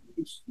what you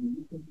teach, and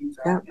you can keep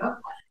tracking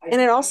up. And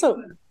it also-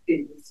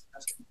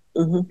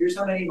 Mhm. Here's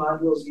how many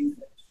modules you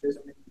finish. Here's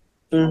how many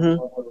Mhm.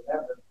 or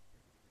whatever.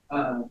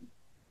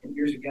 And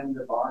here's again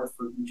the bar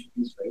for each of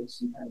these grades.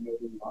 You kind of know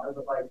who you are,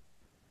 but like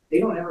they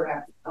don't ever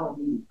have to tell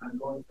me I'm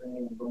going for A,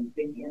 I'm going to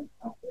take in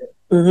out there.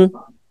 Mhm. It's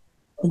fine.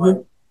 But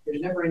like,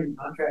 there's never any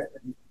contract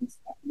that means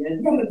at the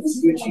end No, but this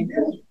is you what achieve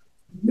I'm this.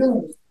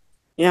 Really,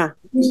 Yeah.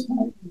 at this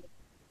point,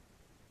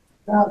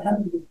 without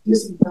having to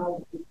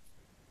disavow the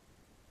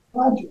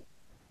project.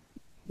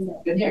 You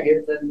know, Then yeah,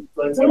 give them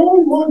like it's the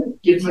only one.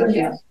 that- give them a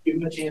chance. Give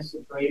them a chance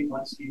to trade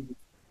once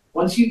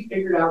you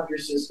figured out your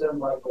system,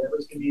 like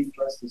whatever's going to be for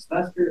the rest of the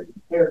semester,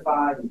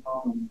 clarify and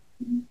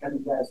kind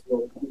of guys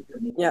will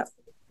Yeah.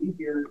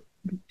 easier.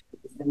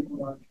 Then you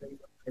want to trade